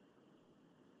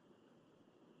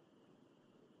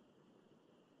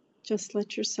 Just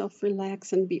let yourself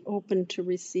relax and be open to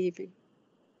receiving.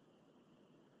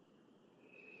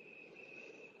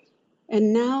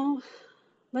 And now,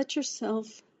 let yourself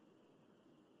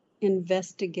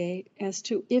investigate as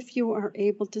to if you are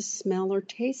able to smell or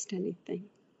taste anything.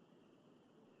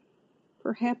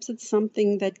 Perhaps it's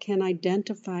something that can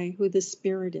identify who the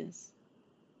spirit is.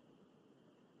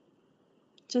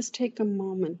 Just take a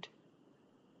moment.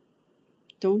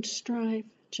 Don't strive,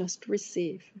 just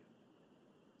receive.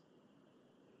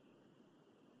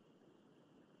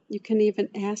 You can even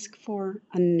ask for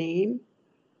a name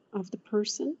of the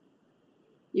person.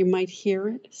 You might hear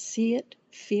it, see it,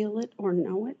 feel it, or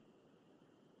know it.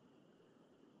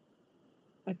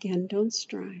 Again, don't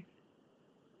strive.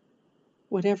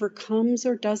 Whatever comes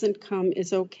or doesn't come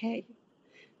is okay.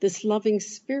 This loving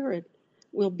spirit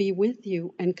will be with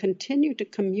you and continue to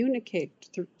communicate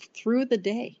through the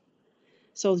day.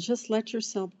 So just let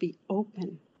yourself be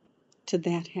open to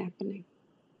that happening.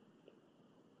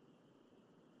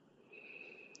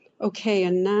 Okay,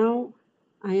 and now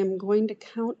I am going to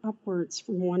count upwards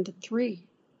from 1 to 3.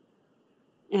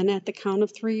 And at the count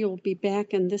of 3, you'll be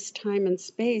back in this time and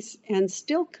space and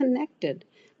still connected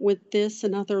with this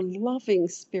and other loving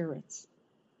spirits.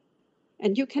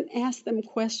 And you can ask them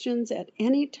questions at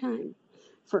any time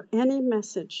for any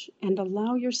message and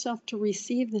allow yourself to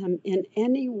receive them in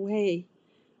any way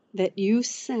that you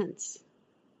sense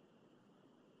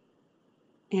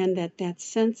and that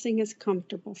sensing is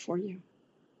comfortable for you.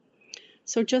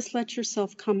 So just let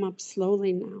yourself come up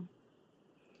slowly now.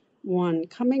 1,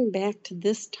 coming back to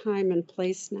this time and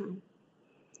place now.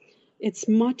 It's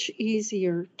much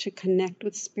easier to connect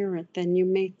with spirit than you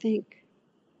may think.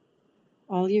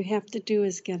 All you have to do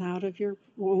is get out of your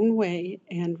own way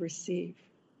and receive.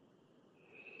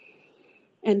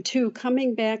 And 2,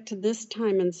 coming back to this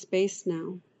time and space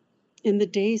now. In the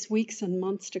days, weeks, and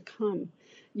months to come,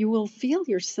 you will feel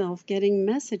yourself getting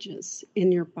messages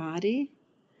in your body.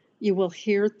 You will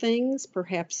hear things,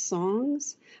 perhaps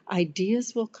songs.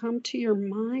 Ideas will come to your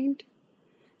mind.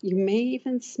 You may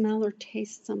even smell or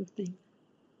taste something.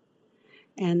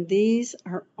 And these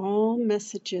are all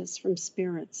messages from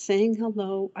Spirit, saying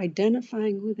hello,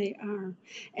 identifying who they are,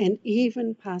 and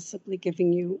even possibly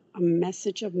giving you a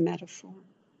message of metaphor.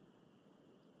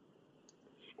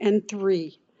 And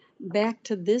 3, back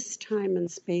to this time and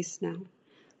space now.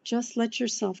 Just let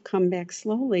yourself come back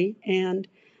slowly and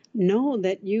know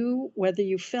that you, whether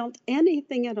you felt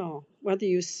anything at all, whether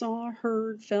you saw,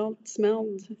 heard, felt,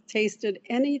 smelled, tasted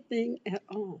anything at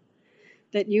all,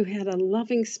 that you had a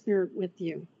loving spirit with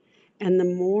you. And the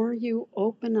more you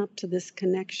open up to this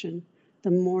connection,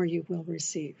 the more you will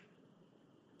receive.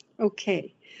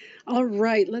 Okay. All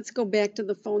right. Let's go back to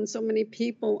the phone. So many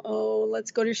people. Oh,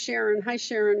 let's go to Sharon. Hi,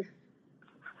 Sharon.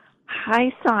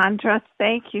 Hi, Sandra.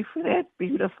 Thank you for that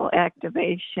beautiful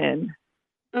activation.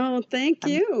 Oh, thank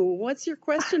you. What's your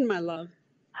question, my love?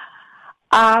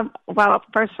 Well,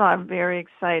 first of all, I'm very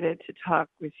excited to talk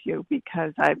with you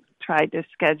because I've tried to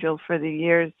schedule for the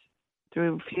years,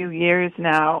 through a few years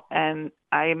now, and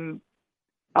I'm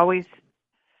always,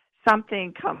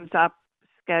 something comes up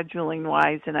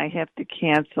scheduling-wise, and I have to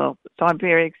cancel. So I'm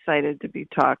very excited to be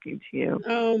talking to you.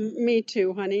 Oh, me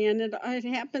too, honey. And it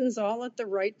happens all at the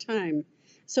right time.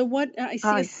 So what, I see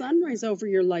a sunrise over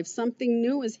your life. Something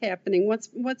new is happening.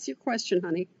 What's your question,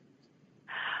 honey?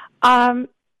 I'm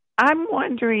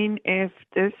wondering if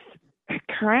this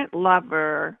current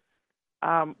lover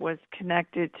was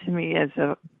connected to me as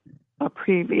a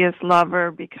previous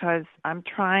lover, because I'm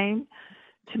trying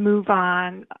to move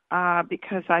on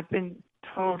because I've been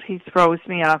told he throws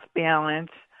me off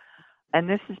balance, and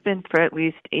this has been for at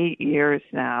least 8 years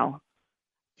now.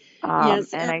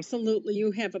 Yes, absolutely.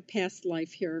 You have a past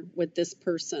life here with this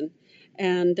person,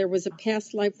 and there was a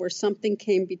past life where something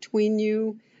came between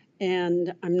you,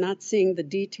 and I'm not seeing the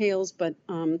details, but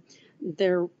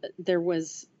there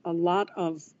was a lot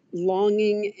of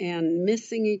longing and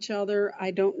missing each other.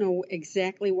 I don't know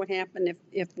exactly what happened,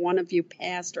 if one of you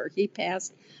passed or he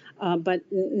passed, but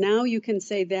now you can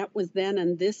say that was then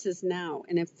and this is now.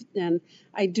 And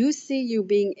I do see you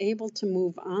being able to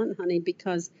move on, honey,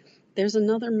 because there's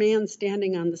another man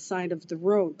standing on the side of the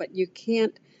road, but you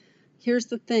can't. Here's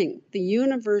the thing. The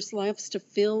universe loves to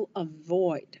fill a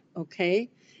void, okay?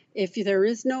 If there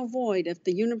is no void, if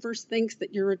the universe thinks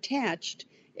that you're attached,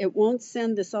 it won't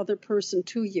send this other person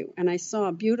to you. And I saw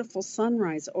a beautiful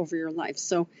sunrise over your life.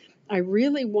 So I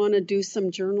really want to do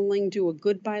some journaling, do a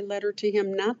goodbye letter to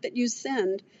him. Not that you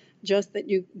send, just that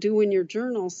you do in your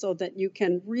journal so that you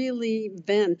can really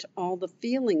vent all the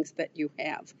feelings that you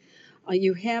have.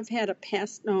 You have had a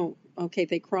past, no, okay,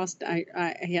 they crossed, I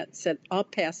had said a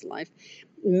past life.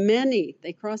 Many,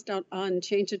 they crossed out and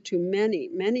changed it to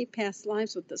many past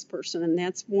lives with this person. And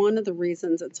that's one of the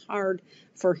reasons it's hard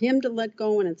for him to let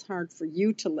go and it's hard for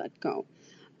you to let go.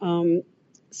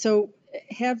 So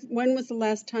when was the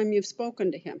last time you've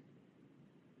spoken to him?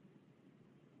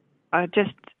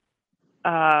 Just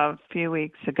a few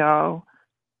weeks ago,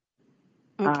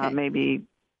 okay. Maybe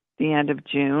the end of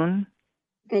June.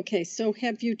 Okay, so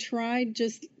have you tried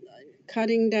just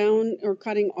cutting down or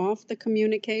cutting off the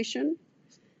communication?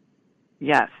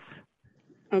 Yes.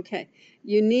 Okay,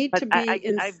 you need to be.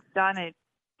 I've done it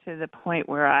to the point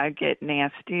where I get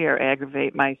nasty or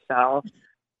aggravate myself,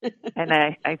 and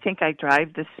I think I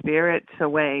drive the spirits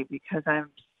away because I'm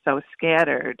so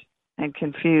scattered and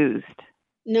confused.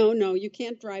 No, you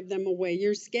can't drive them away.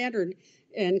 You're scattered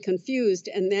and confused,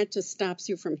 and that just stops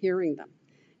you from hearing them.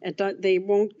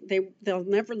 They'll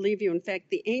never leave you. In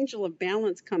fact, the angel of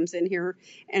balance comes in here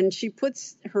and she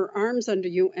puts her arms under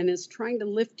you and is trying to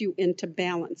lift you into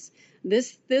balance.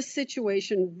 This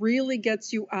situation really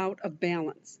gets you out of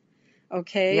balance.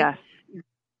 Okay? Yes.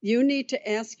 You need to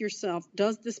ask yourself,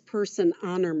 does this person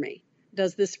honor me?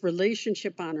 Does this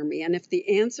relationship honor me? And if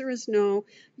the answer is no,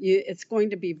 it's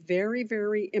going to be very,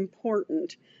 very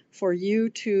important for you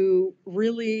to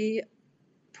really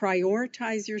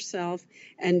prioritize yourself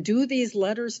and do these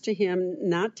letters to him,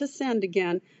 not to send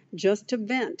again, just to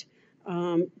vent.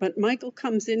 But Michael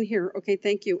comes in here, okay,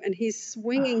 thank you, and he's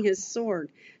swinging his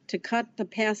sword to cut the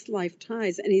past life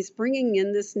ties, and he's bringing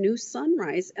in this new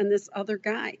sunrise and this other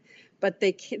guy. But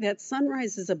that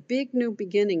sunrise is a big new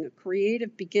beginning, a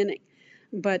creative beginning.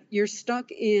 But you're stuck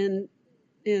in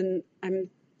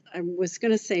I was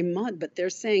going to say mud, but they're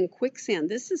saying quicksand.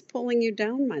 This is pulling you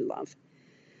down, my love.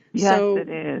 Yes, so, it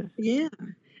is. Yeah.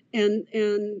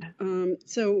 And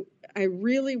so I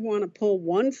really want to pull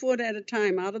 1 foot at a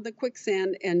time out of the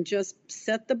quicksand and just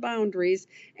set the boundaries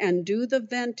and do the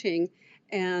venting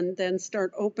and then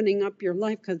start opening up your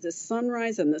life, because this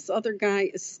sunrise and this other guy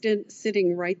is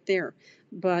sitting right there.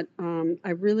 But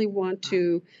I really want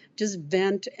to just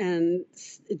vent and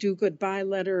do goodbye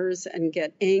letters and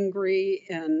get angry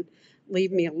and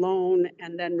leave me alone.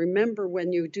 And then remember,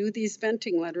 when you do these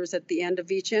venting letters, at the end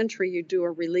of each entry, you do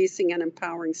a releasing and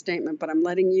empowering statement. But I'm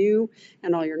letting you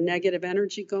and all your negative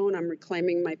energy go, and I'm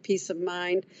reclaiming my peace of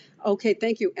mind. Okay,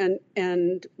 thank you.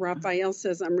 And Raphael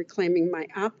says, I'm reclaiming my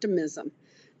optimism.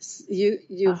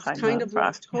 You've kind of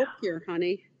lost hope here,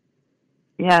 honey.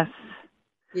 Yes.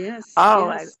 Yes. Oh,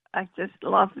 yes. I just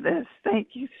love this. Thank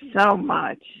you so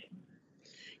much.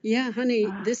 Yeah, honey,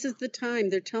 this is the time.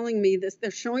 They're telling me this.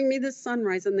 They're showing me this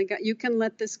sunrise, and you can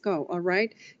let this go, all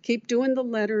right? Keep doing the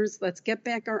letters. Let's get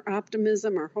back our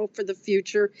optimism, our hope for the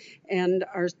future, and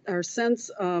our sense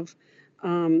of,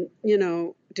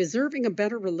 deserving a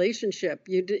better relationship.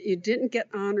 You didn't get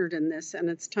honored in this, and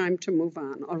it's time to move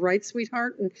on. All right,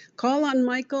 sweetheart? And call on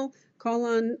Michael, call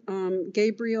on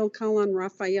Gabriel, call on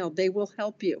Raphael. They will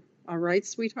help you. All right,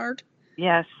 sweetheart?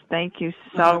 Yes, thank you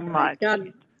All so right.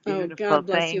 much. Beautiful. God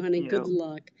bless you, Thank honey. you. Good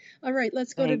luck. All right,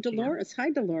 let's go to Thank you. Dolores. Hi,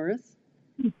 Dolores.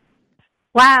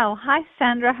 Wow. Hi,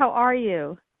 Sandra. How are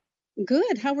you?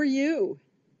 Good. How are you?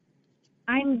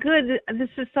 I'm good. This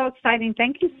is so exciting.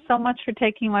 Thank you so much for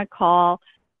taking my call.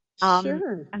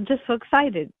 Sure. I'm just so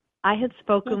excited. I had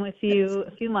spoken with you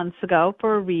a few months ago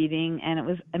for a reading, and it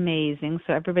was amazing.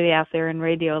 So everybody out there in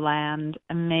Radio Land,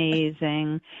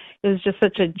 amazing. It was just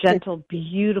such a gentle,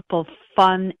 beautiful,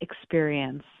 fun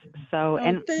experience. So,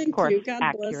 and thank of course, you. God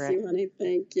accurate. bless you, honey.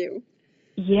 Thank you.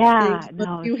 Yeah. Thanks.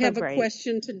 No, You so have great. a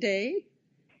question today?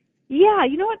 Yeah,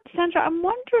 you know what, Sandra, I'm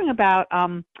wondering about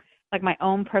like my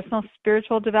own personal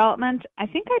spiritual development. I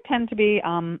think I tend to be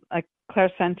like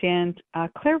clairsentient,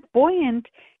 clairvoyant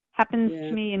happens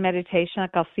to me in meditation. Like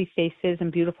I'll see faces and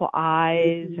beautiful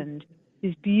eyes and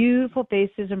these beautiful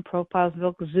faces and profiles.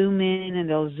 They'll zoom in and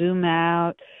they'll zoom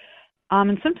out.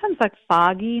 And sometimes like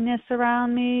fogginess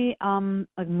around me,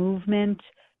 like movement,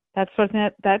 that sort of thing.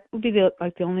 That would be the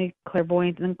only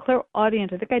clairvoyant. And then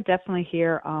clairaudient, I think I definitely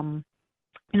hear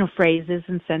phrases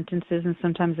and sentences and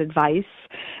sometimes advice,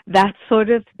 that sort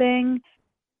of thing,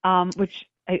 which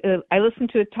I listen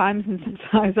to at times and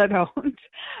sometimes I don't.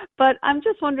 But I'm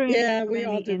just wondering if you have we any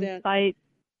all do insight.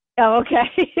 Oh,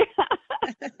 okay.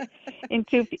 So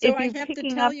if I you're have to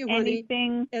picking tell up you, honey,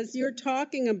 anything. as you're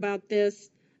talking about this,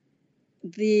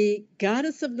 the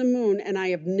goddess of the moon, and I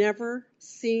have never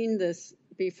seen this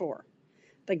before.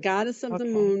 The goddess of the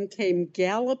moon came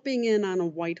galloping in on a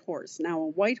white horse. Now, a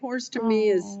white horse to me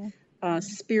is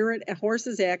spirit. A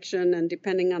horse's action, and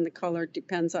depending on the color, it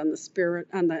depends on the spirit,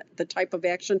 on the type of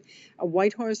action. A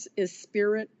white horse is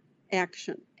spirit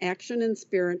action and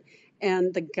spirit.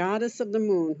 And the goddess of the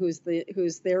moon, who's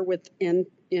there with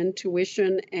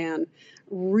intuition and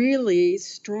really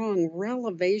strong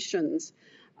revelations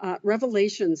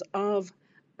of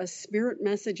spirit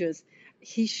messages.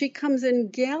 She comes in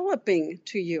galloping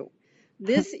to you.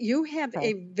 You have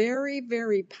a very,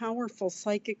 very powerful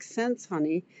psychic sense,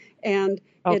 honey, and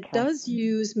it does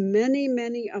use many,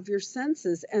 many of your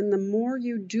senses. And the more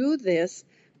you do this,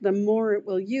 the more it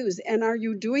will use. And are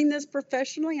you doing this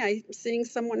professionally? I'm seeing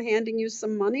someone handing you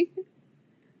some money.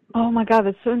 Oh my God,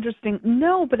 that's so interesting.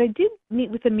 No, but I did meet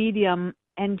with a medium,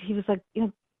 and he was like,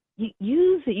 use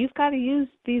it. You've got to use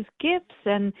these gifts,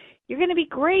 and you're going to be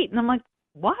great. And I'm like,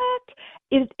 what?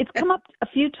 It's come up a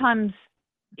few times,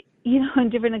 in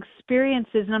different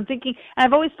experiences, and I'm thinking, and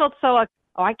I've always felt so like,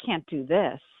 oh, I can't do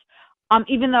this.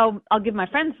 Even though I'll give my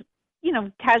friends,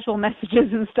 casual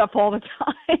messages and stuff all the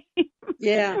time.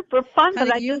 Yeah. For fun.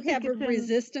 Honey, but you have a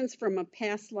resistance from a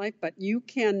past life, but you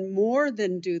can more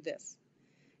than do this.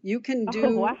 You can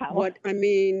do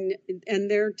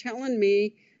and they're telling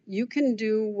me you can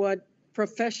do what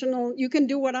you can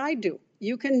do what I do.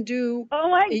 You can do.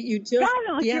 Oh my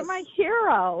God, you're my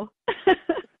hero.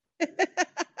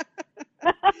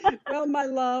 Well, my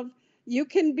love,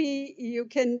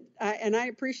 and I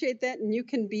appreciate that, and you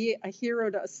can be a hero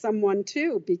to someone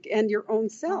too, and your own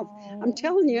self. I'm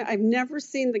telling you, I've never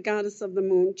seen the goddess of the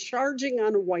moon charging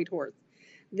on a white horse.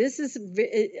 This is,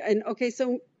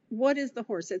 so what is the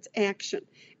horse? It's action.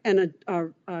 And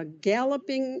a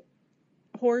galloping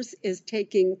horse is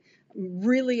taking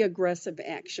really aggressive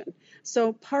action.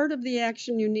 So part of the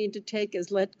action you need to take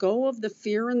is let go of the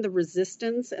fear and the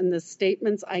resistance and the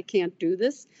statements, I can't do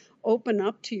this. Open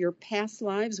up to your past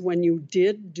lives when you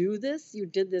did do this. You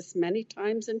did this many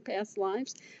times in past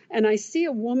lives. And I see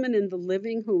a woman in the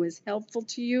living who is helpful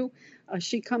to you.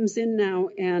 She comes in now,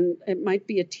 and it might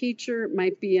be a teacher, it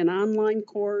might be an online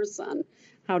course on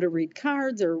how to read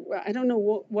cards, or I don't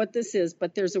know what this is,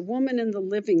 but there's a woman in the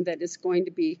living that is going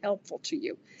to be helpful to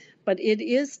you. But it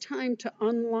is time to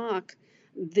unlock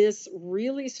this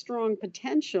really strong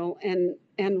potential and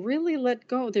really let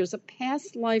go. There's a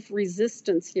past life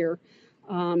resistance here.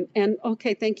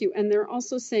 Thank you. And they're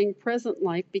also saying present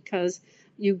life because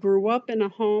you grew up in a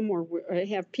home or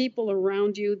have people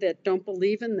around you that don't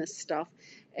believe in this stuff.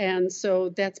 And so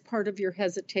that's part of your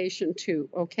hesitation too.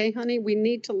 Okay, honey, we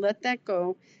need to let that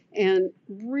go and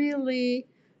really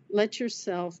let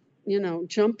yourself,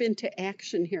 jump into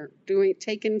action here,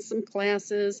 taking some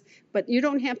classes, but you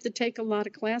don't have to take a lot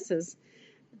of classes.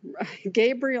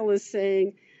 Gabriel is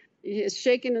saying, He's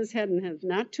shaking his head and has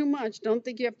not too much. Don't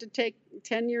think you have to take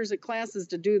 10 years of classes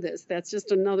to do this. That's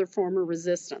just another form of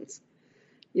resistance.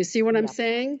 You see what I'm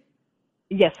saying?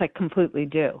 Yes, I completely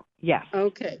do. Yes.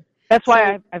 Okay. That's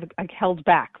why I've held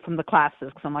back from the classes,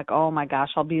 because I'm like, oh my gosh,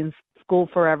 I'll be in school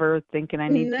forever thinking I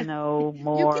need to know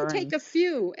more. You can take a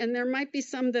few, and there might be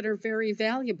some that are very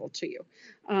valuable to you.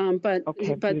 But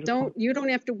you don't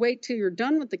have to wait till you're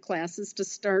done with the classes to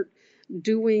start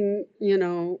doing,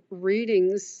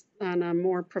 readings on a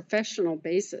more professional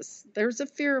basis. There's a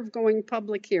fear of going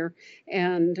public here,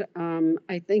 and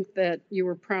I think that you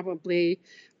were probably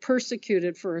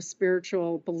persecuted for a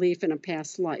spiritual belief in a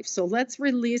past life. So let's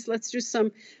do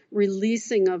some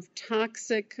releasing of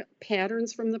toxic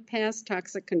patterns from the past,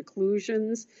 toxic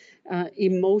conclusions,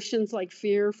 emotions like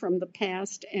fear from the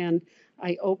past, and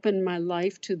I open my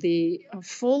life to the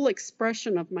full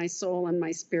expression of my soul and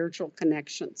my spiritual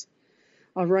connections.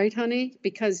 All right, honey,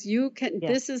 because you can.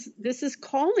 Yes. This is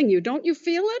calling you. Don't you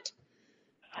feel it?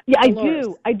 Yeah,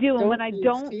 Dolores, I do. And when I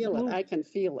don't feel it, I can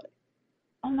feel it.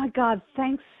 Oh my God,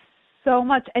 thanks so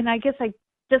much. And I guess I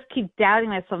just keep doubting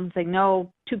myself and saying,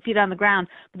 no, 2 feet on the ground.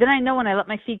 But then I know when I let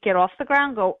my feet get off the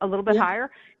ground, go a little bit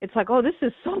higher, it's like, oh, this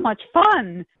is so much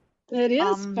fun. It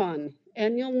is fun.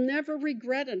 And you'll never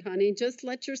regret it, honey. Just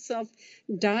let yourself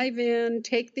dive in,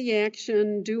 take the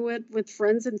action, do it with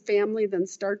friends and family, then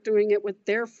start doing it with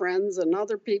their friends and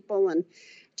other people, and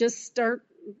just start,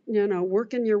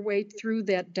 working your way through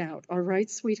that doubt. All right,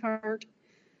 sweetheart?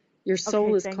 Your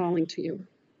soul is calling to you.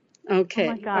 Okay.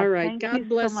 Oh my God, all right. God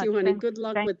bless you, honey. Thanks, good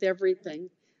luck with everything.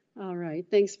 All right.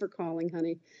 Thanks for calling,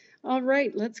 honey. All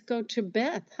right. Let's go to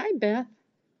Beth. Hi, Beth.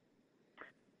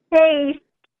 Hey,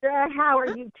 how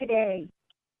are you today?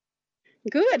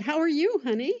 Good. How are you,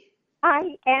 honey?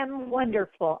 I am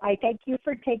wonderful. I thank you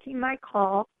for taking my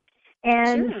call.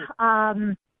 And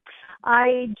sure.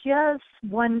 I just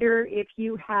wonder if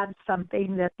you have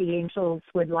something that the angels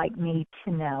would like me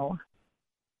to know.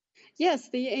 Yes,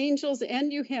 the angels,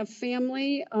 and you have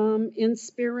family in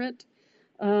spirit.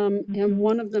 And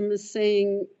one of them is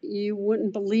saying, you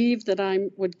wouldn't believe that I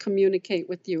would communicate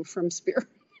with you from spirit.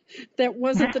 That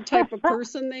wasn't the type of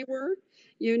person they were,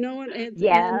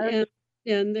 and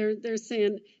they're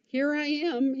saying, here I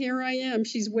am.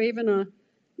 She's waving a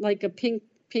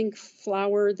pink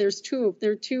flower. There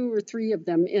are 2 or 3 of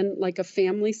them in like a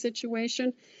family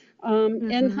situation.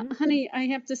 And honey, I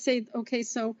have to say, okay,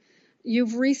 so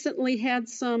you've recently had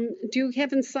do you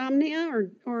have insomnia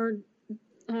or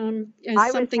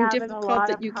is something difficult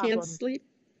that you can't sleep?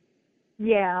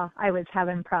 Yeah, I was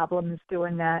having problems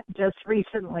doing that. Just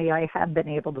recently I have been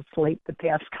able to sleep the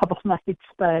past couple nights,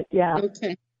 but yeah.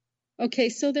 Okay,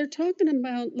 so they're talking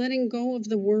about letting go of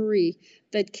the worry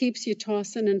that keeps you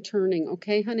tossing and turning.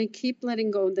 Okay, honey, keep letting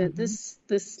go. This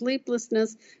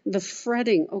sleeplessness, the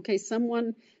fretting. Okay,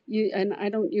 and I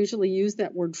don't usually use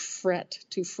that word fret,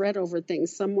 to fret over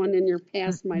things. Someone in your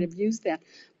past might have used that,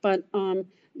 but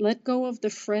let go of the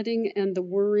fretting and the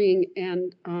worrying,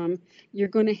 and you're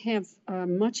going to have a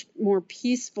much more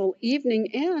peaceful evening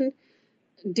and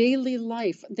daily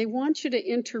life. They want you to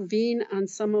intervene on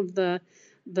some of the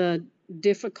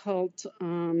difficult,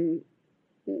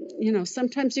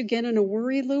 sometimes you get in a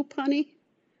worry loop, honey.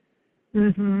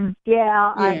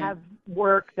 Yeah, I have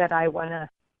work that I want to,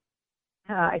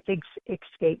 I think,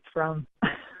 escape from.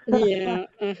 Yeah,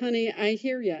 honey, I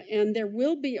hear you. And there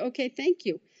will be, okay, thank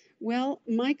you. Well,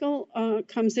 Michael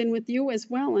comes in with you as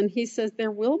well, and he says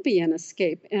there will be an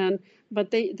escape,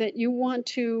 but that you want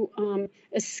to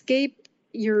escape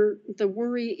the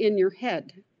worry in your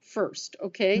head first,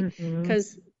 okay?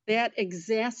 Because that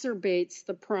exacerbates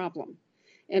the problem.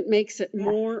 It makes it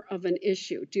more of an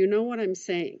issue. Do you know what I'm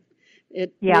saying?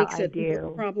 It makes it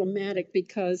more problematic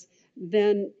because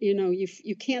then,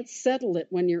 you can't settle it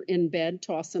when you're in bed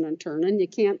tossing and turning. You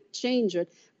can't change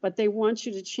it, but they want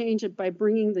you to change it by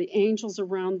bringing the angels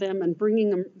around them and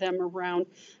bringing them around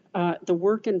the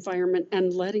work environment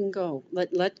and letting go.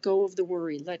 Let go of the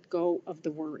worry. Let go of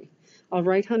the worry. All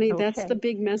right, honey, that's the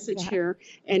big message here,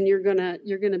 and you're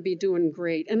gonna be doing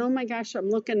great. And oh my gosh, I'm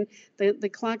looking. The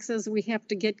clock says we have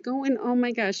to get going. Oh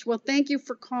my gosh. Well, thank you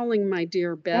for calling, my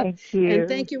dear Beth. Thank you. And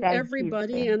thank you,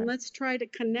 everybody. And let's try to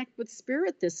connect with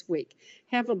Spirit this week.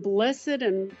 Have a blessed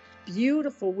and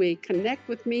beautiful week. Connect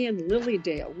with me in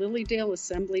Lilydale,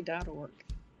 lilydaleassembly.org.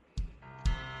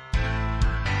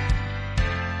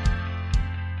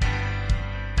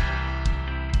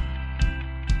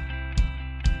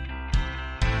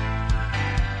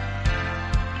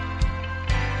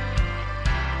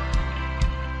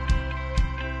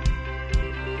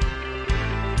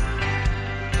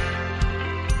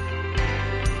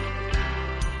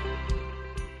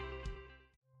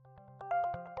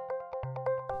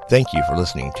 Thank you for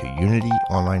listening to Unity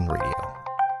Online Radio,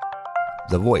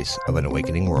 the voice of an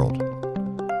awakening world.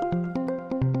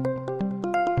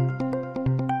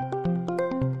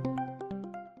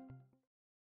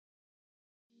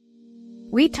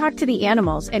 We talk to the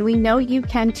animals, and we know you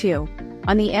can too.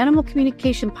 On the Animal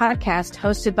Communication Podcast,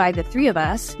 hosted by the three of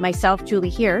us, myself, Julie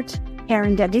Hiert,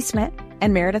 Karen Dudley-Smith,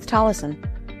 and Meredith Tollison,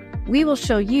 we will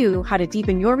show you how to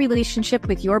deepen your relationship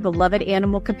with your beloved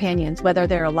animal companions, whether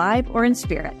they're alive or in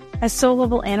spirit. As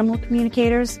soul-level animal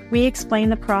communicators, we explain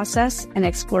the process and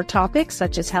explore topics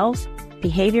such as health,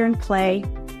 behavior, and play,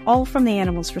 all from the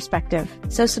animal's perspective.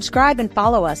 So subscribe and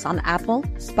follow us on Apple,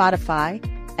 Spotify,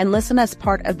 and listen as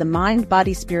part of the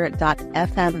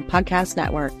MindBodySpirit.fm podcast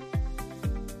network.